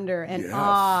that wonder and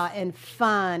awe and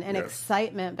fun and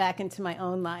excitement back into my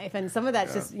own life? And some of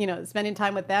that's just, you know, spending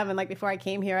time with them. And like before I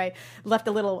came here, I left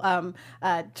a little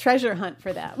treasure hunt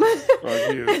for them.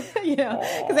 You know,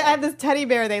 because I have this teddy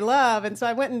bear they love, and so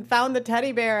I went and found the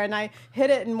teddy bear and I hid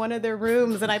it in one of their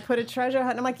rooms, and I put a treasure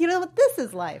hunt. And I'm like, you know what, this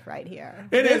is life right here.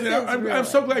 It is. I'm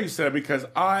so glad you said it, because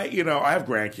I have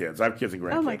grandkids. I have kids and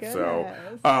grandkids. Oh my goodness.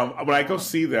 So when I go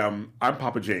see them, I'm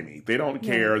Papa Jamie. They don't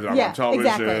care that I'm on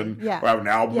television or have an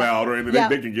album out or anything.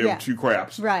 They can give 2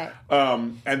 craps. Right.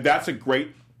 And that's a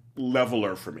great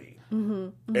leveler for me. Mm-hmm,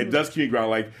 mm-hmm. It does keep me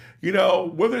grounded. Like, you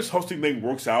know, whether this hosting thing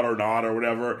works out or not or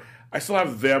whatever, I still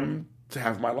have them to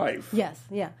have my life. Yes.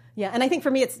 Yeah. Yeah, and I think for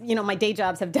me, it's, you know, my day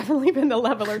jobs have definitely been the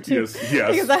leveler too.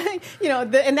 Yes. Because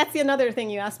and that's another thing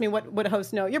you asked me, what would a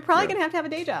host know? You're probably going to have a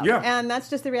day job. Yeah. And that's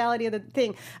just the reality of the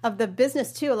thing, of the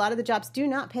business too. A lot of the jobs do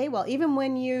not pay well. Even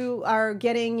when you are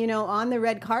getting, you know, on the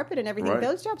red carpet and everything,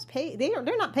 those jobs pay,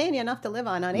 they're not paying you enough to live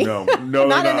on, honey. No,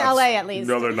 not in LA at least.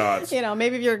 No, they're not. You know,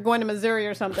 maybe if you're going to Missouri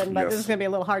or something, but this is going to be a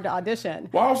little hard to audition.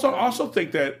 Well, I also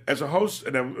think that as a host,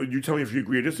 and then you tell me if you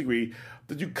agree or disagree,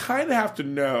 that you kind of have to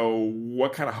know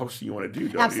what kind of hosting you want to do,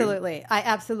 don't absolutely. You? I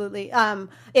absolutely.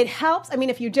 It helps. I mean,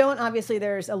 if you don't, obviously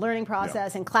there's a learning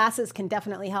process, and classes can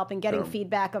definitely help in getting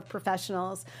feedback of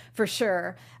professionals, for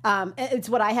sure. It's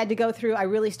what I had to go through. I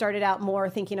really started out more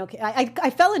thinking, okay, I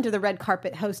fell into the red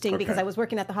carpet hosting because I was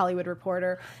working at the Hollywood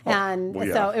Reporter,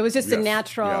 so it was just a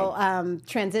natural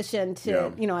transition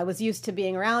to, you know, I was used to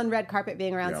being around red carpet,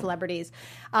 being around celebrities.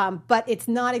 But it's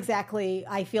not exactly,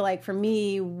 I feel like for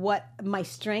me, what my my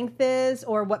strength is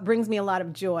or what brings me a lot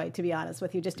of joy, to be honest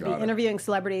with you, just to be interviewing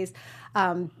celebrities.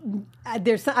 I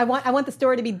want the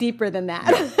story to be deeper than that.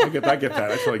 Yeah, I get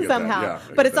that. I totally get somehow. that.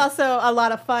 Yeah, but it's also a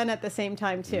lot of fun at the same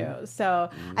time too. So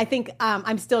I think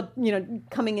I'm still,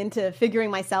 coming into figuring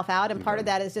myself out, and part of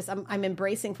that is just I'm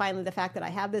embracing finally the fact that I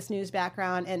have this news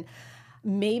background, and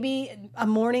maybe a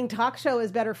morning talk show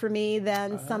is better for me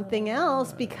than something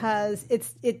else, because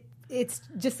it's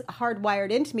just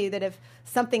hardwired into me that if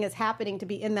something is happening, to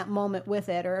be in that moment with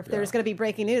it, or if there's going to be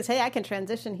breaking news, hey, I can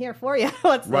transition here for you.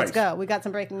 Let's go. We got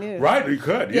some breaking news. Right, you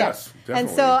could. Yes, definitely. And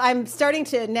so I'm starting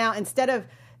to now, instead of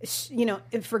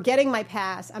forgetting my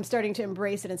past, I'm starting to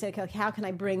embrace it and say, okay, how can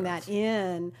I bring that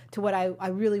in to what I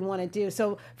really want to do?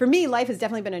 So for me, life has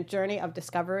definitely been a journey of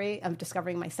discovery, of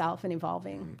discovering myself and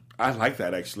evolving. I like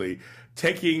that, actually.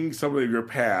 Taking some of your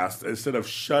past, instead of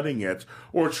shutting it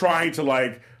or trying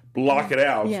to block it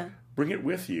out, bring it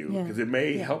with you, because it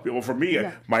may help you. Well, for me,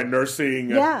 my nursing,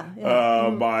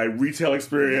 my retail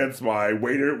experience, my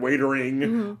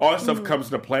waitering, all that stuff comes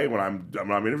into play when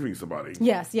I'm interviewing somebody.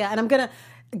 Yes, and I'm going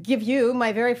to give you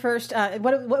my very first,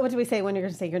 what did we say when you're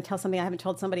going to say? You're going to tell something I haven't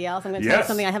told somebody else? I'm going to tell you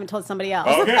something I haven't told somebody else.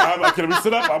 Okay, can we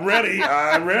sit up? I'm ready. You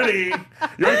already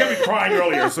got me crying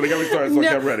earlier, so they got me started, so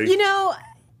I'm ready.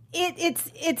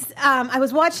 I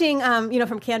was watching,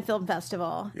 from Cannes Film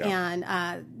Festival,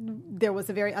 and there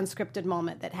was a very unscripted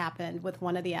moment that happened with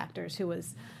one of the actors who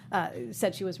was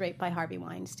said she was raped by Harvey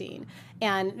Weinstein.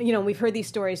 And, we've heard these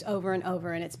stories over and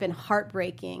over, and it's been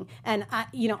heartbreaking. And,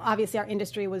 obviously our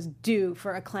industry was due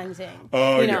for a cleansing.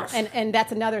 Oh, yes. And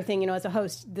that's another thing, as a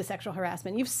host, the sexual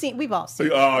harassment. We've all seen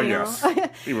it. Oh, yes.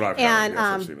 Even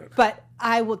I've seen it. But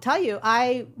I will tell you,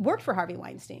 I worked for Harvey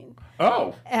Weinstein.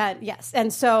 Oh. And yes.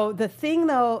 And so the thing,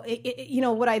 though,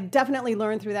 what I definitely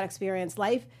learned through that experience,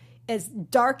 life, as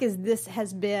dark as this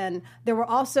has been, there were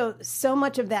also so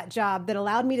much of that job that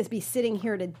allowed me to be sitting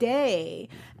here today,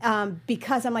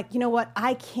 because I'm like, you know what?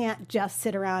 I can't just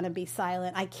sit around and be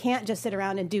silent. I can't just sit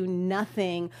around and do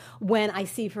nothing when I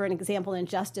see, for an example,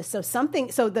 injustice.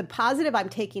 So the positive I'm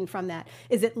taking from that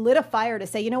is it lit a fire to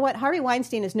say, you know what? Harvey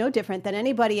Weinstein is no different than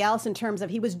anybody else in terms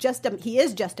of he is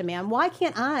just a man. Why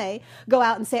can't I go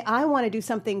out and say, I want to do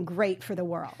something great for the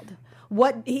world?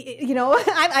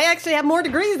 I actually have more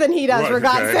degrees than he does, for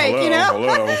God's sake,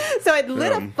 Hello. So it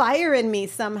lit a fire in me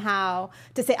somehow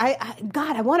to say,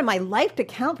 I wanted my life to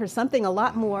count for something a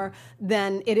lot more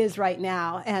than it is right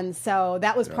now. And so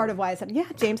that was part of why I said,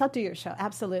 James, I'll do your show.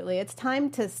 Absolutely. It's time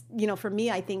to, for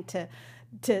me, I think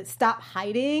to stop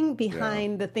hiding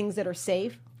behind the things that are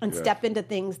safe and step into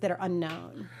things that are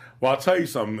unknown. Well, I'll tell you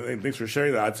something, and thanks for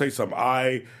sharing that. I'll tell you something.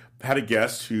 I had a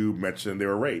guest who mentioned they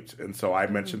were raped, and so I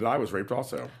mentioned that I was raped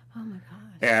also. Oh my gosh!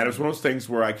 And it was one of those things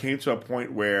where I came to a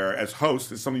point where, as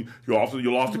host, it's something you'll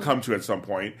have to come to at some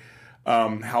point,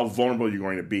 how vulnerable you're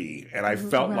going to be, and I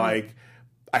felt like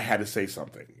I had to say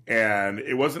something, and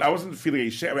I wasn't feeling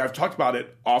ashamed. I mean, I've talked about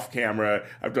it off camera.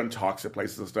 I've done talks at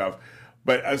places and stuff,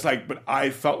 but I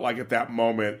felt like at that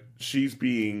moment she's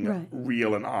being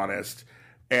real and honest.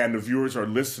 And the viewers are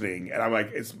listening, and I'm like,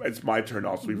 it's my turn to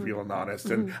also be real and honest.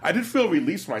 And I did feel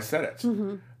released when I said it.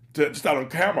 Just out on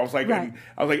camera, I was like,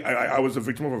 I was a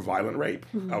victim of a violent rape.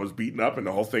 I was beaten up, and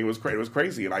the whole thing was crazy. It was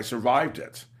crazy, and I survived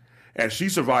it, and she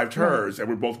survived hers, and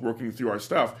we're both working through our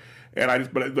stuff.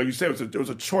 And but like you said, it was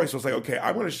a choice. I was like, okay,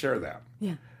 I want to share that.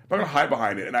 Yeah, I'm not going to hide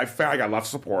behind it. And I found I got lots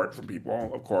of support from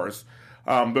people, of course.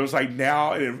 But it was like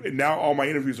now all my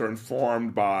interviews are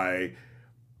informed by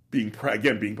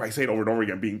I say it over and over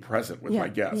again, being present with my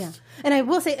guest. Yeah. And I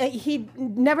will say, he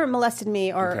never molested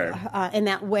me or in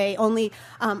that way. Only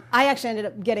I actually ended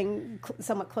up getting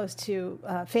somewhat close to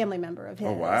a family member of his.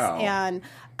 Oh, wow.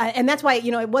 And that's why,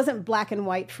 it wasn't black and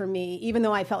white for me, even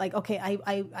though I felt like, okay,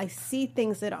 I see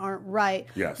things that aren't right.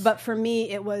 Yes. But for me,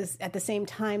 it was, at the same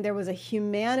time, there was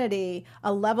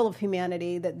a level of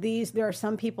humanity that there are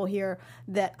some people here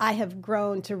that I have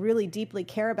grown to really deeply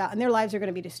care about, and their lives are going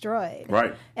to be destroyed.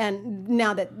 Right. And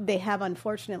now that they have,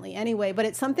 unfortunately, anyway. But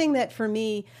it's something that for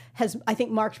me has, I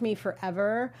think, marked me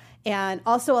forever, and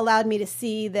also allowed me to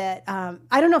see that,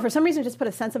 I don't know, for some reason, just put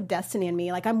a sense of destiny in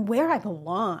me. Like, I'm where I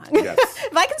belong. Yes.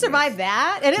 If I can survive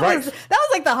that, and that was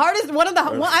like the hardest,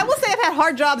 I will say I've had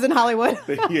hard jobs in Hollywood.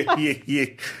 Yeah.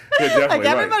 definitely, like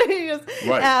right. everybody just.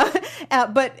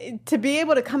 Right. But to be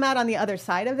able to come out on the other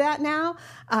side of that now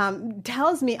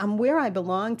tells me I'm where I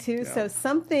belong to. So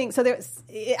there's,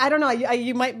 I don't know.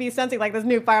 You might be sensing like this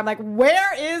new fire. I'm like,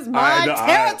 where is my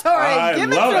territory?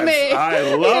 Give it to me.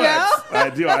 I love it. I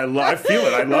do. I feel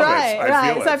it. I love it.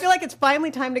 I feel it. So I feel like it's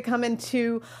finally time to come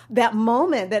into that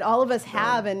moment that all of us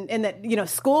have, and that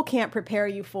school can't prepare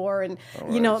you for, and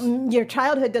your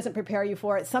childhood doesn't prepare you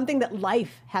for. It's something that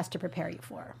life has to prepare you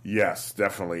for. Yes,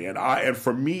 definitely. And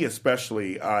for me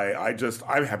especially,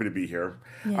 I'm happy to be here.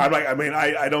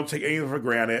 Yeah. I don't take anything for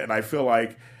granted, and I feel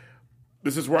like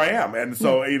this is where I am. And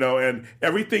so, and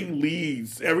everything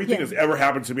that's ever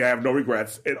happened to me, I have no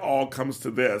regrets. It all comes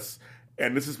to this.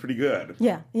 And this is pretty good.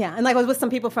 Yeah. And like I was with some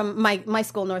people from my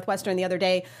school, Northwestern, the other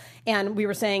day, and we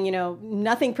were saying,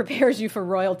 nothing prepares you for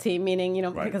royalty, meaning,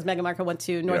 because Meghan Markle went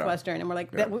to Northwestern, and we're like,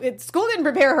 school didn't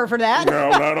prepare her for that. No,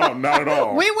 not at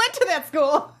all. We went to that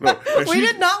school. No, we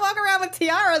did not walk around with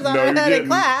tiaras on our head in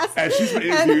class. And she's been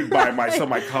interviewed by some of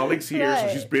my colleagues here, so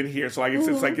she's been here. So she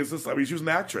was an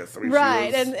actress.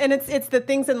 Right, and it's the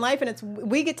things in life, and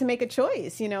we get to make a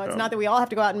choice. It's not that we all have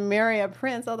to go out and marry a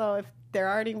prince, although if there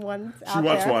are already ones out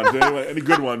there. She wants one. Any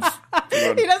good ones? He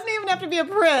doesn't even have to be a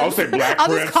prince. I'll say black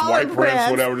prince, white prince,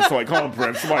 whatever. Just like call him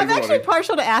prince. I'm actually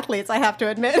partial to athletes, I have to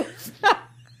admit.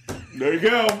 There you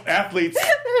go. Athletes.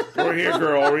 We're here,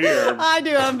 girl. We're here. I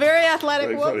do. I'm very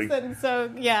athletic. And so,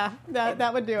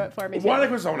 that would do it for me. One of the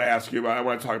questions I want to ask you about, I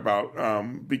want to talk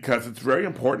about, because it's very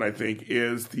important, I think,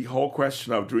 is the whole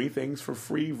question of doing things for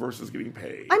free versus getting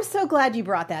paid. I'm so glad you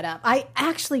brought that up. I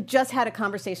actually just had a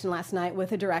conversation last night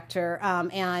with a director,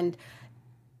 and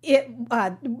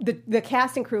the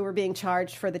cast and crew were being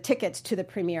charged for the tickets to the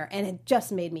premiere, and it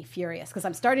just made me furious because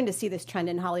I'm starting to see this trend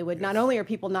in Hollywood. Yes. Not only are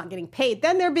people not getting paid,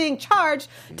 then they're being charged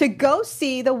to go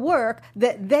see the work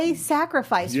that they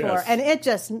sacrificed for, and it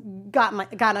just got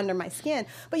under my skin.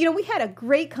 But we had a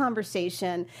great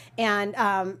conversation, and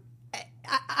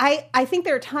I think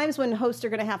there are times when hosts are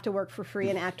going to have to work for free,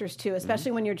 and actors too,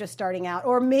 especially when you're just starting out.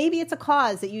 Or maybe it's a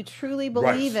cause that you truly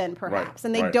believe in, perhaps,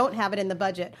 and they don't have it in the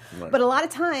budget. Right. But a lot of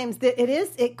times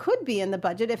it could be in the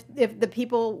budget if the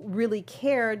people really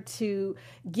cared to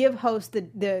give hosts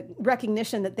the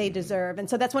recognition that they deserve. And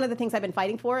so that's one of the things I've been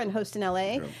fighting for in Host in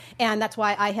LA. Yeah. And that's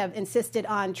why I have insisted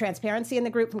on transparency in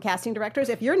the group from casting directors.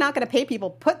 If you're not going to pay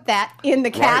people, put that in the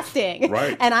casting.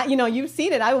 Right. And you've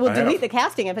seen it. I will delete the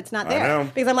casting if it's not there.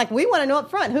 Because I'm like, we want to know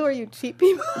up front, who are you cheap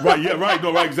people? Right, yeah, right.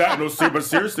 No, right, exactly. No, but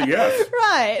seriously, yes.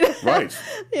 Right. I agree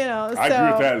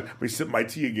with that. Let me sip my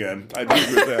tea again. I do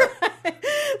agree with that.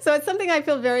 So it's something I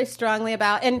feel very strongly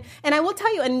about. And I will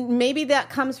tell you, and maybe that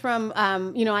comes from,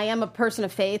 I am a person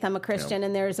of faith. I'm a Christian,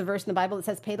 and there's a verse in the Bible that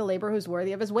says, pay the laborer who's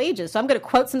worthy of his wages. So I'm going to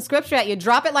quote some scripture at you.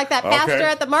 Drop it like that pastor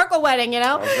at the Markle wedding,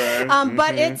 Okay.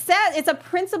 But it says, it's a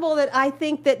principle that I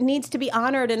think that needs to be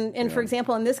honored. And for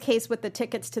example, in this case with the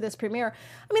tickets to this premiere,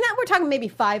 we're talking maybe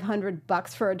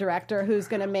 $500 for a director who's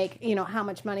going to make, how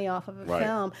much money off of a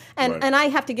film. And I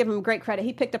have to give him great credit.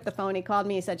 He picked up the phone. He called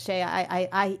me. He said, Shay,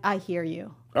 I hear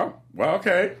you. Oh, well,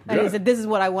 okay. And he said, this is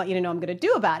what I want you to know I'm going to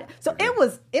do about it. So it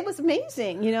was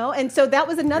amazing, And so that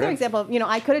was another example of,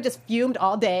 I could have just fumed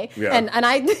all day. Yeah. And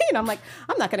I, I'm like,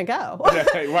 I'm not going to go. Yeah,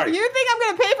 right. You think I'm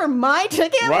going to pay for my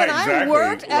ticket when I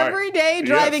worked every day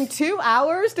driving 2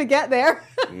 hours to get there?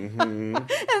 Mm-hmm.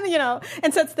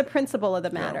 And so it's the principle of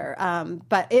the matter. Yeah.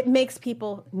 But it makes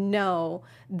people know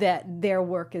that their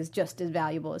work is just as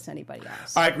valuable as anybody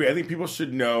else. I agree. I think people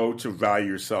should know to value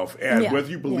yourself. And whether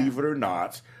you believe it or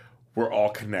not, we're all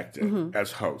connected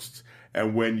as hosts.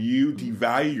 And when you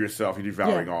devalue yourself, you're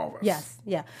devaluing all of us. Yes,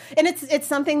 yeah. And it's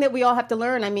something that we all have to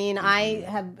learn. I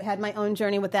have had my own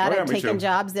journey with that. I've taken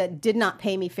jobs that did not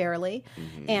pay me fairly.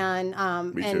 Mm-hmm. And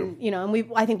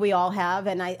I think we all have.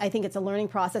 And I think it's a learning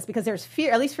process because there's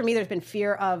fear, at least for me, there's been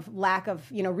fear of lack of,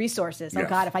 resources. Oh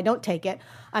God, if I don't take it,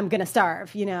 I'm going to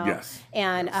starve, Yes.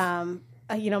 And,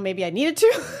 maybe I needed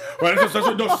to. But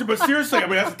seriously,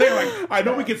 that's the thing. Like, I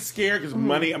know we get scared because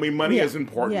money is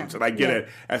important, and I get it.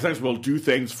 And sometimes we'll do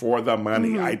things for the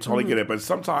money. I totally get it. But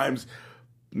sometimes,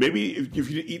 maybe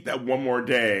if you eat that one more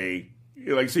day,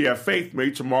 say you have faith,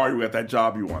 maybe tomorrow you get that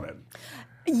job you wanted.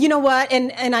 You know what?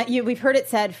 We've heard it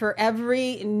said for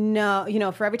every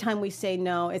no, for every time we say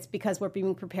no, it's because we're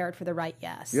being prepared for the right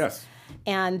yes. Yes.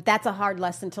 And that's a hard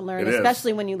lesson to learn,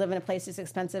 especially when you live in a place as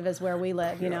expensive as where we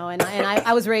live, And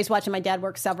I was raised watching my dad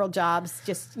work several jobs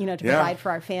just, to provide for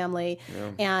our family.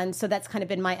 Yeah. And so that's kind of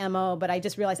been my MO. But I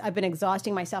just realized I've been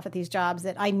exhausting myself at these jobs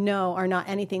that I know are not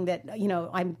anything that,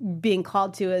 I'm being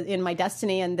called to in my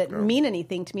destiny and that mean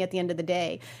anything to me at the end of the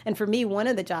day. And for me, one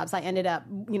of the jobs I ended up,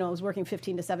 I was working 15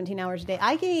 14 to 17 hours a day.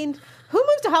 Who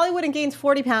moves to Hollywood and gains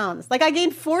 40 pounds? Like, I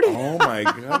gained 40 Oh, my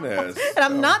goodness. and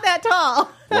I'm not that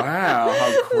tall. Wow,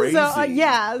 how crazy.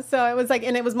 So, so it was like,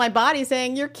 and it was my body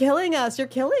saying, you're killing us,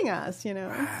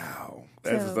 Wow.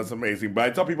 That's amazing. But I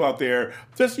tell people out there,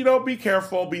 just, be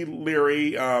careful, be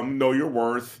leery, know your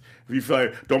worth. If you feel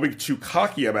like, don't be too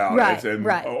cocky about it and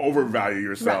overvalue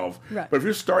yourself. Right. But if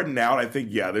you're starting out, I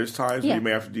think, there's times when you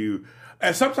may have to do,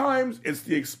 and sometimes it's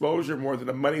the exposure more than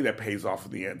the money that pays off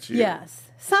in the end, too. Yes.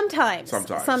 Sometimes.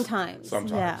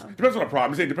 Yeah. Depends on the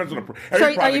problem. I'm saying depends on the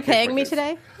So are you paying me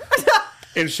today?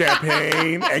 In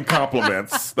champagne and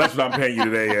compliments. That's what I'm paying you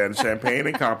today in. Champagne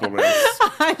and compliments.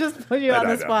 I just put you on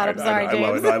the spot. I'm sorry,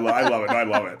 James. I love it. I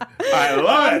love it.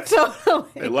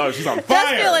 Totally. I love it. She's on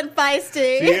fire. Just feeling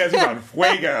feisty. She is. She's on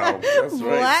fuego. That's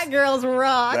right. Black girls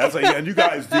rock. And you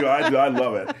guys do. I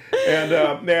love it.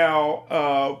 And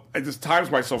now, it just times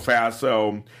by so fast,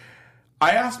 so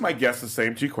I ask my guests the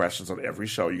same 2 questions on every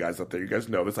show. You guys out there, you guys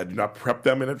know this. I do not prep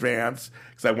them in advance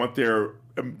because I want their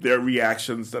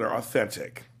reactions that are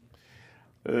authentic.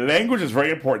 Language is very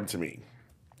important to me.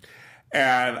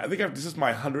 And I think this is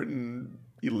my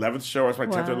 111th show. It's my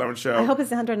 10th or 11th show. I hope it's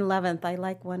the 111th. I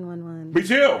like 111. Me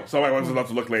too. So I want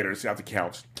to look later to see how to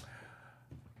count.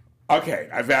 Okay,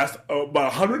 I've asked about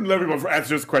 111 people to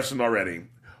answer this question already.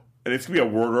 And it's going to be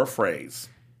a word or a phrase.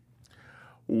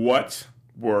 What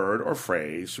word or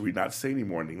phrase should we not say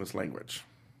anymore in English language?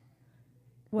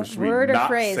 What word or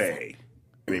phrase? Say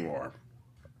anymore?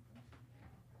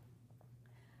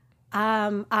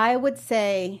 I would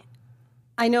say,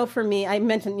 I know for me, I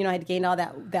mentioned, I had gained all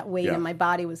that weight and my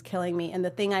body was killing me. And the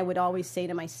thing I would always say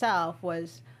to myself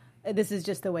was, this is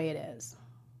just the way it is.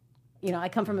 I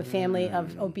come from a family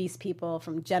of obese people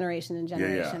from generation and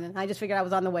generation. And I just figured I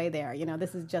was on the way there.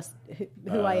 This is just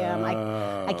who I am.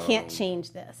 I can't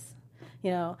change this.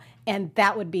 And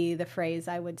that would be the phrase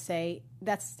I would say,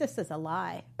 that's just as a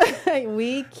lie.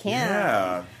 We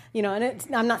can't.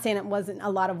 And I'm not saying it wasn't a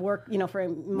lot of work,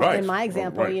 in my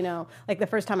example, like the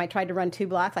first time I tried to run 2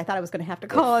 blocks, I thought I was going to have to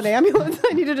call an ambulance.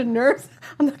 I needed a nurse.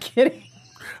 I'm not kidding.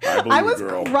 I was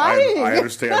girl. crying. I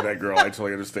understand that, girl. I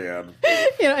totally understand.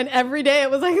 And every day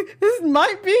it was like, this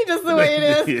might be just the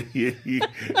way it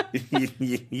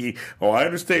is. Oh, I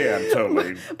understand,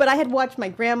 totally. But I had watched my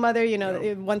grandmother,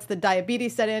 once the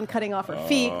diabetes set in, cutting off her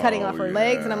feet, cutting off her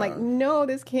legs. And I'm like, no,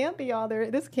 this can't be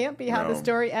this can't be how the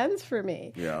story ends for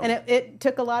me. Yeah. And it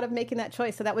took a lot of making that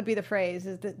choice. So that would be the phrase,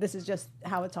 is that this is just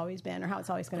how it's always been or how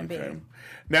it's always going to be.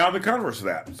 Now, the converse of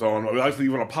that. So obviously,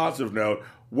 even on a positive note,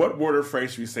 what word or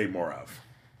phrase should we say more of?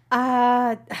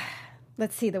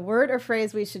 Let's see. The word or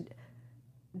phrase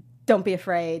don't be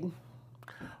afraid.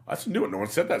 That's a new one. No one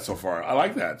said that so far. I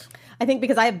like that. I think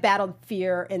because I have battled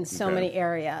fear in so many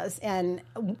areas, and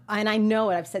I know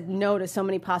it. I've said no to so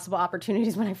many possible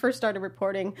opportunities. When I first started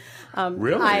reporting,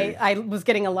 really, I was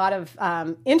getting a lot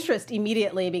of interest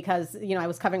immediately because I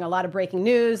was covering a lot of breaking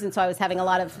news, and so I was having a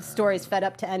lot of stories fed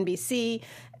up to NBC.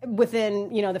 Within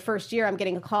the first year, I'm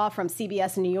getting a call from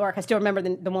CBS in New York. I still remember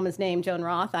the woman's name, Joan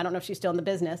Roth. I don't know if she's still in the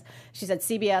business. She said,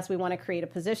 "CBS, we want to create a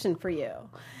position for you,"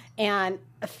 and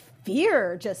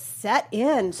fear just set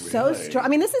in so strong. I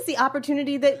mean, this is the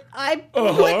opportunity that I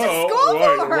went to school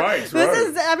for. This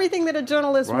is everything that a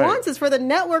journalist wants, is for the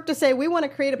network to say, we want to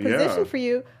create a position for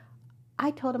you.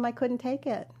 I told him I couldn't take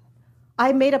it.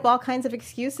 I made up all kinds of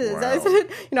excuses. Wow. I said,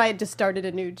 I had just started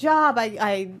a new job.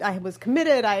 I was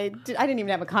committed. I didn't even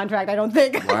have a contract, I don't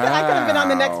think. Wow. I could have been on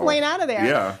the next plane out of there.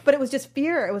 Yeah. But it was just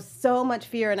fear. It was so much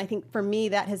fear. And I think for me,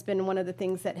 that has been one of the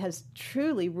things that has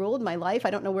truly ruled my life.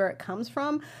 I don't know where it comes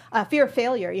from. Fear of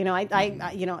failure, I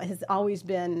has always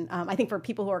been, I think for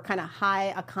people who are kind of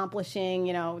high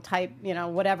accomplishing, type,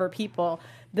 whatever people,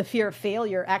 the fear of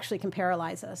failure actually can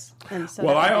paralyze us. And so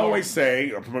I always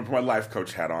say, put my life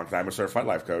coach hat on, because I'm a certified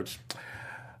life coach,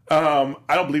 I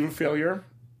don't believe in failure.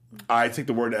 I take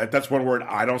the word, that's one word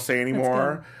I don't say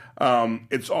anymore.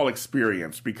 It's all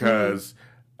experience, because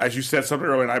as you said something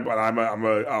earlier, and I'm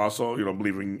also,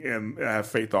 believing in, have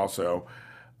faith also.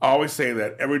 I always say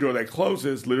that every door that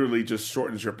closes literally just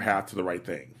shortens your path to the right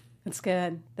thing. That's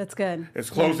good. That's good.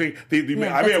 It's closing.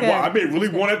 I may really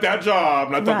wanted that job,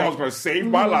 and I thought that was going to save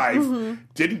my life.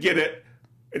 Didn't get it.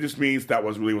 It just means that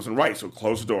really wasn't right. So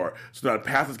close the door. So now the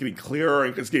path is getting clearer,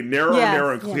 and it's getting narrower and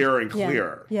narrower and clearer and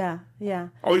clearer. Yeah.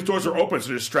 All these doors are open, so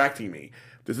they're distracting me.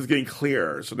 This is getting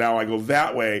clearer. So now I go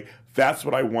that way. That's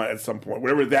what I want at some point.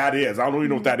 Whatever that is. I don't really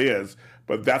know what that is,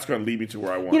 but that's going to lead me to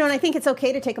where I want. You know, and I think it's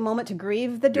okay to take a moment to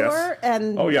grieve the door. Yes.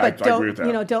 And Oh, yeah, but I don't, agree with that.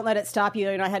 You know, don't let it stop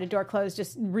you. You know, I had a door closed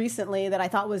just recently that I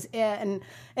thought was it, and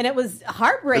it was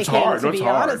heartbraking It's hard. to It's be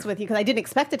hard. honest with you, because I didn't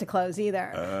expect it to close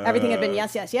either. Everything had been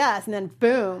yes, yes, yes, and then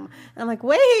boom. And I'm like,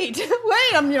 wait,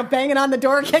 I'm banging on the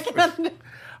door, kicking on the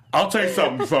I'll tell you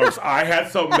something, folks. I had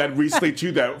something that recently,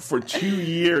 too, that for 2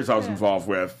 years I was involved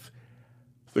with.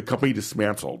 The company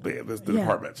dismantled the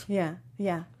department. Yeah.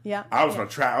 I was on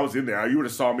track. I was in there. You would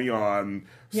have saw me on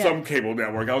some cable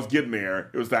network. I was getting there.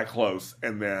 It was that close.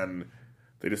 And then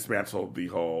they dismantled the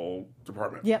whole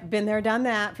department. Yep, been there, done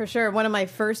that, for sure. One of my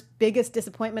first biggest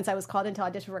disappointments, I was called into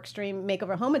audition for Extreme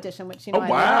Makeover Home Edition, which, I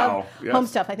love home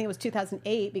stuff. I think it was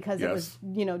 2008 because it was,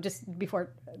 just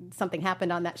before something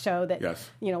happened on that show that,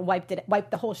 wiped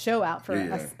the whole show out for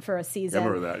a season. I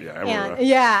remember that, I remember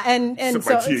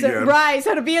that.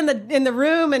 So to be in the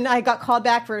room, and I got called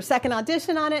back for a second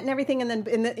audition on it and everything, and then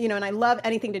and I love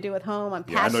anything to do with home. I'm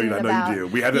passionate about. I know you do.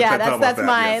 We had to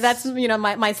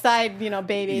that's my side,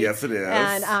 baby. Yes, it is.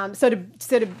 And so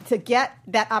to get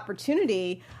that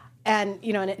opportunity, and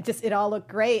and it all looked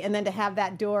great, and then to have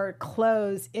that door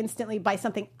close instantly by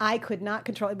something I could not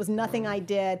control. It was nothing I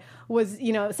did.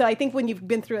 So I think when you've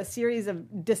been through a series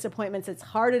of disappointments, it's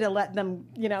harder to let them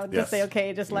just say,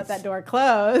 okay, just let that door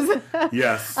close.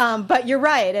 Yes. But you're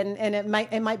right, and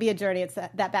it might be a journey. It's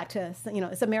that back to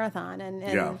it's a marathon,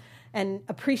 and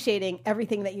appreciating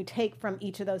everything that you take from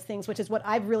each of those things, which is what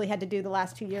I've really had to do the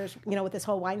last 2 years, with this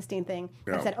whole Weinstein thing.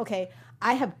 Yeah. I've said, okay,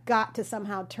 I have got to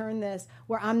somehow turn this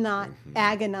where I'm not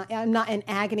I'm not in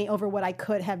agony over what I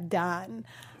could have done.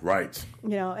 Right.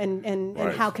 And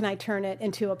how can I turn it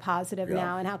into a positive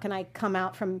now, and how can I come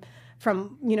out from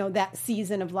that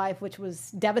season of life, which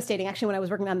was devastating. Actually, when I was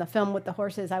working on the film with the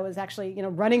horses, I was actually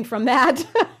running from that.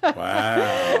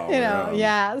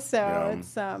 Wow. So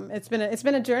it's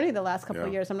been a journey the last couple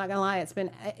of years. I'm not gonna lie, it's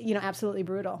been absolutely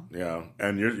brutal. Yeah,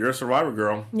 and you're a survivor,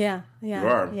 girl. Yeah. You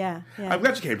are. Yeah. I'm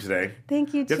glad you came today.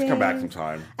 Thank you, James. You have to come back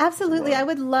sometime. Absolutely, I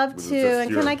would love to.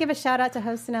 And can I give a shout out to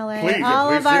Hosts in LA? Please, all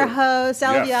please of our do. hosts,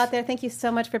 all of you out there, thank you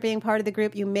so much for being part of the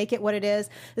group. You make it what it is,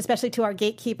 especially to our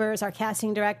gatekeepers, our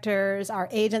casting directors, our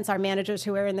agents, our managers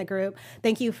who are in the group.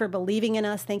 Thank you for believing in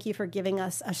us. Thank you for giving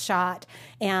us a shot.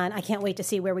 And I can't wait to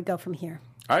see where we go from here.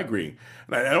 I agree.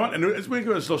 And it's going to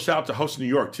give a little shout out to Hosts in New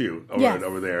York, too,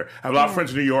 over there. I have a lot of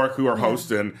friends in New York who are hosts,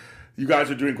 and you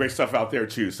guys are doing great stuff out there,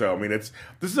 too. So,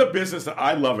 this is a business that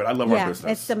I love it. I love our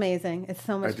business. It's amazing. It's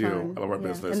so much fun. I love our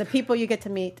business. And the people you get to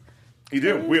meet. You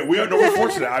do. We're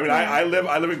fortunate. I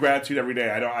live in gratitude every day.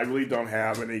 I really don't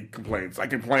have any complaints. I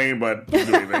complain, but don't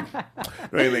do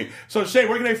anything. So, Shay,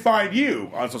 where can they find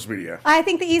you on social media? I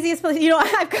think the easiest place,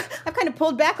 I've kind of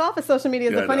pulled back off of social media.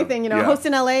 Is the funny thing, Host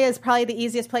in LA is probably the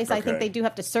easiest place. Okay. I think they do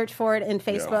have to search for it in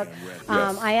Facebook.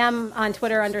 Yeah. I am on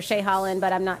Twitter under Shay Holland,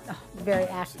 but I'm not very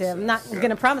active. I'm not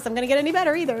going to promise I'm going to get any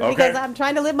better either, because I'm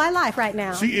trying to live my life right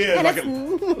now. She is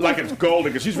like it's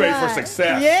golden, because she's ready for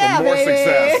success, for more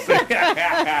success.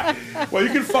 Well, you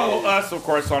can follow us, of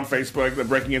course, on Facebook, the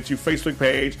Breaking Into Facebook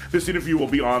page. This interview will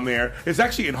be on there. It's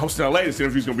actually in Host in LA. This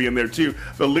interview is going to be in there, too.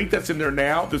 The link that's in there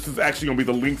now, this is actually going to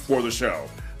be the link for the show.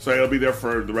 So it'll be there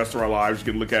for the rest of our lives. You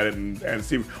can look at it and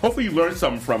see. Hopefully you learn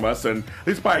something from us, and at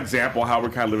least by example, how we're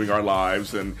kind of living our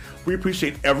lives. And we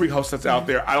appreciate every host that's out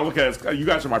there. I don't look at it as, you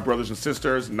guys are my brothers and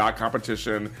sisters, not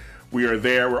competition. We are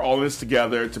there. We're all in this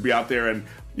together to be out there and,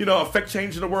 affect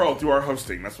change in the world through our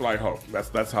hosting. That's what I hope.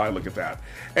 That's how I look at that.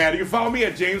 And you can follow me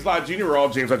at James Lott Jr., where all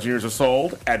James Lott Jr.'s are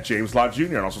sold, at James Lott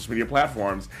Jr. on all social media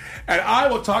platforms. And I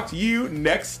will talk to you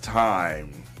next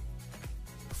time.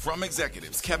 From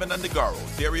executives Kevin Undergaro,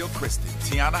 Dario Kristen,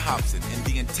 Tiana Hobson, and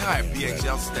the entire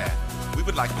BHL staff, we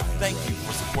would like to thank you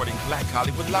for supporting Black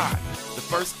Hollywood Live, the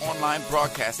first online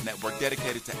broadcast network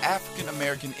dedicated to African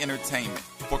American entertainment.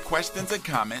 For questions and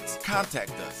comments,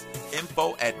 contact us.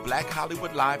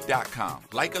 info@blackhollywoodlive.com.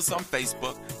 Like us on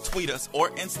Facebook, tweet us, or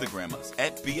Instagram us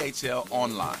at BHL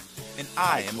Online. And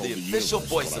I am the official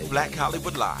voice of Black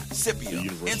Hollywood Live, Scipio,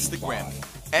 Instagram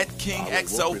at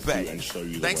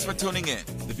KingXOBay. Thanks for tuning in.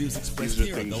 The views expressed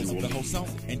here are those of the host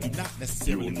only and do not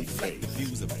necessarily reflect the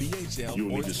views of BHL. You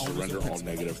will or need to its owners or surrender all principals.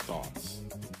 negative thoughts.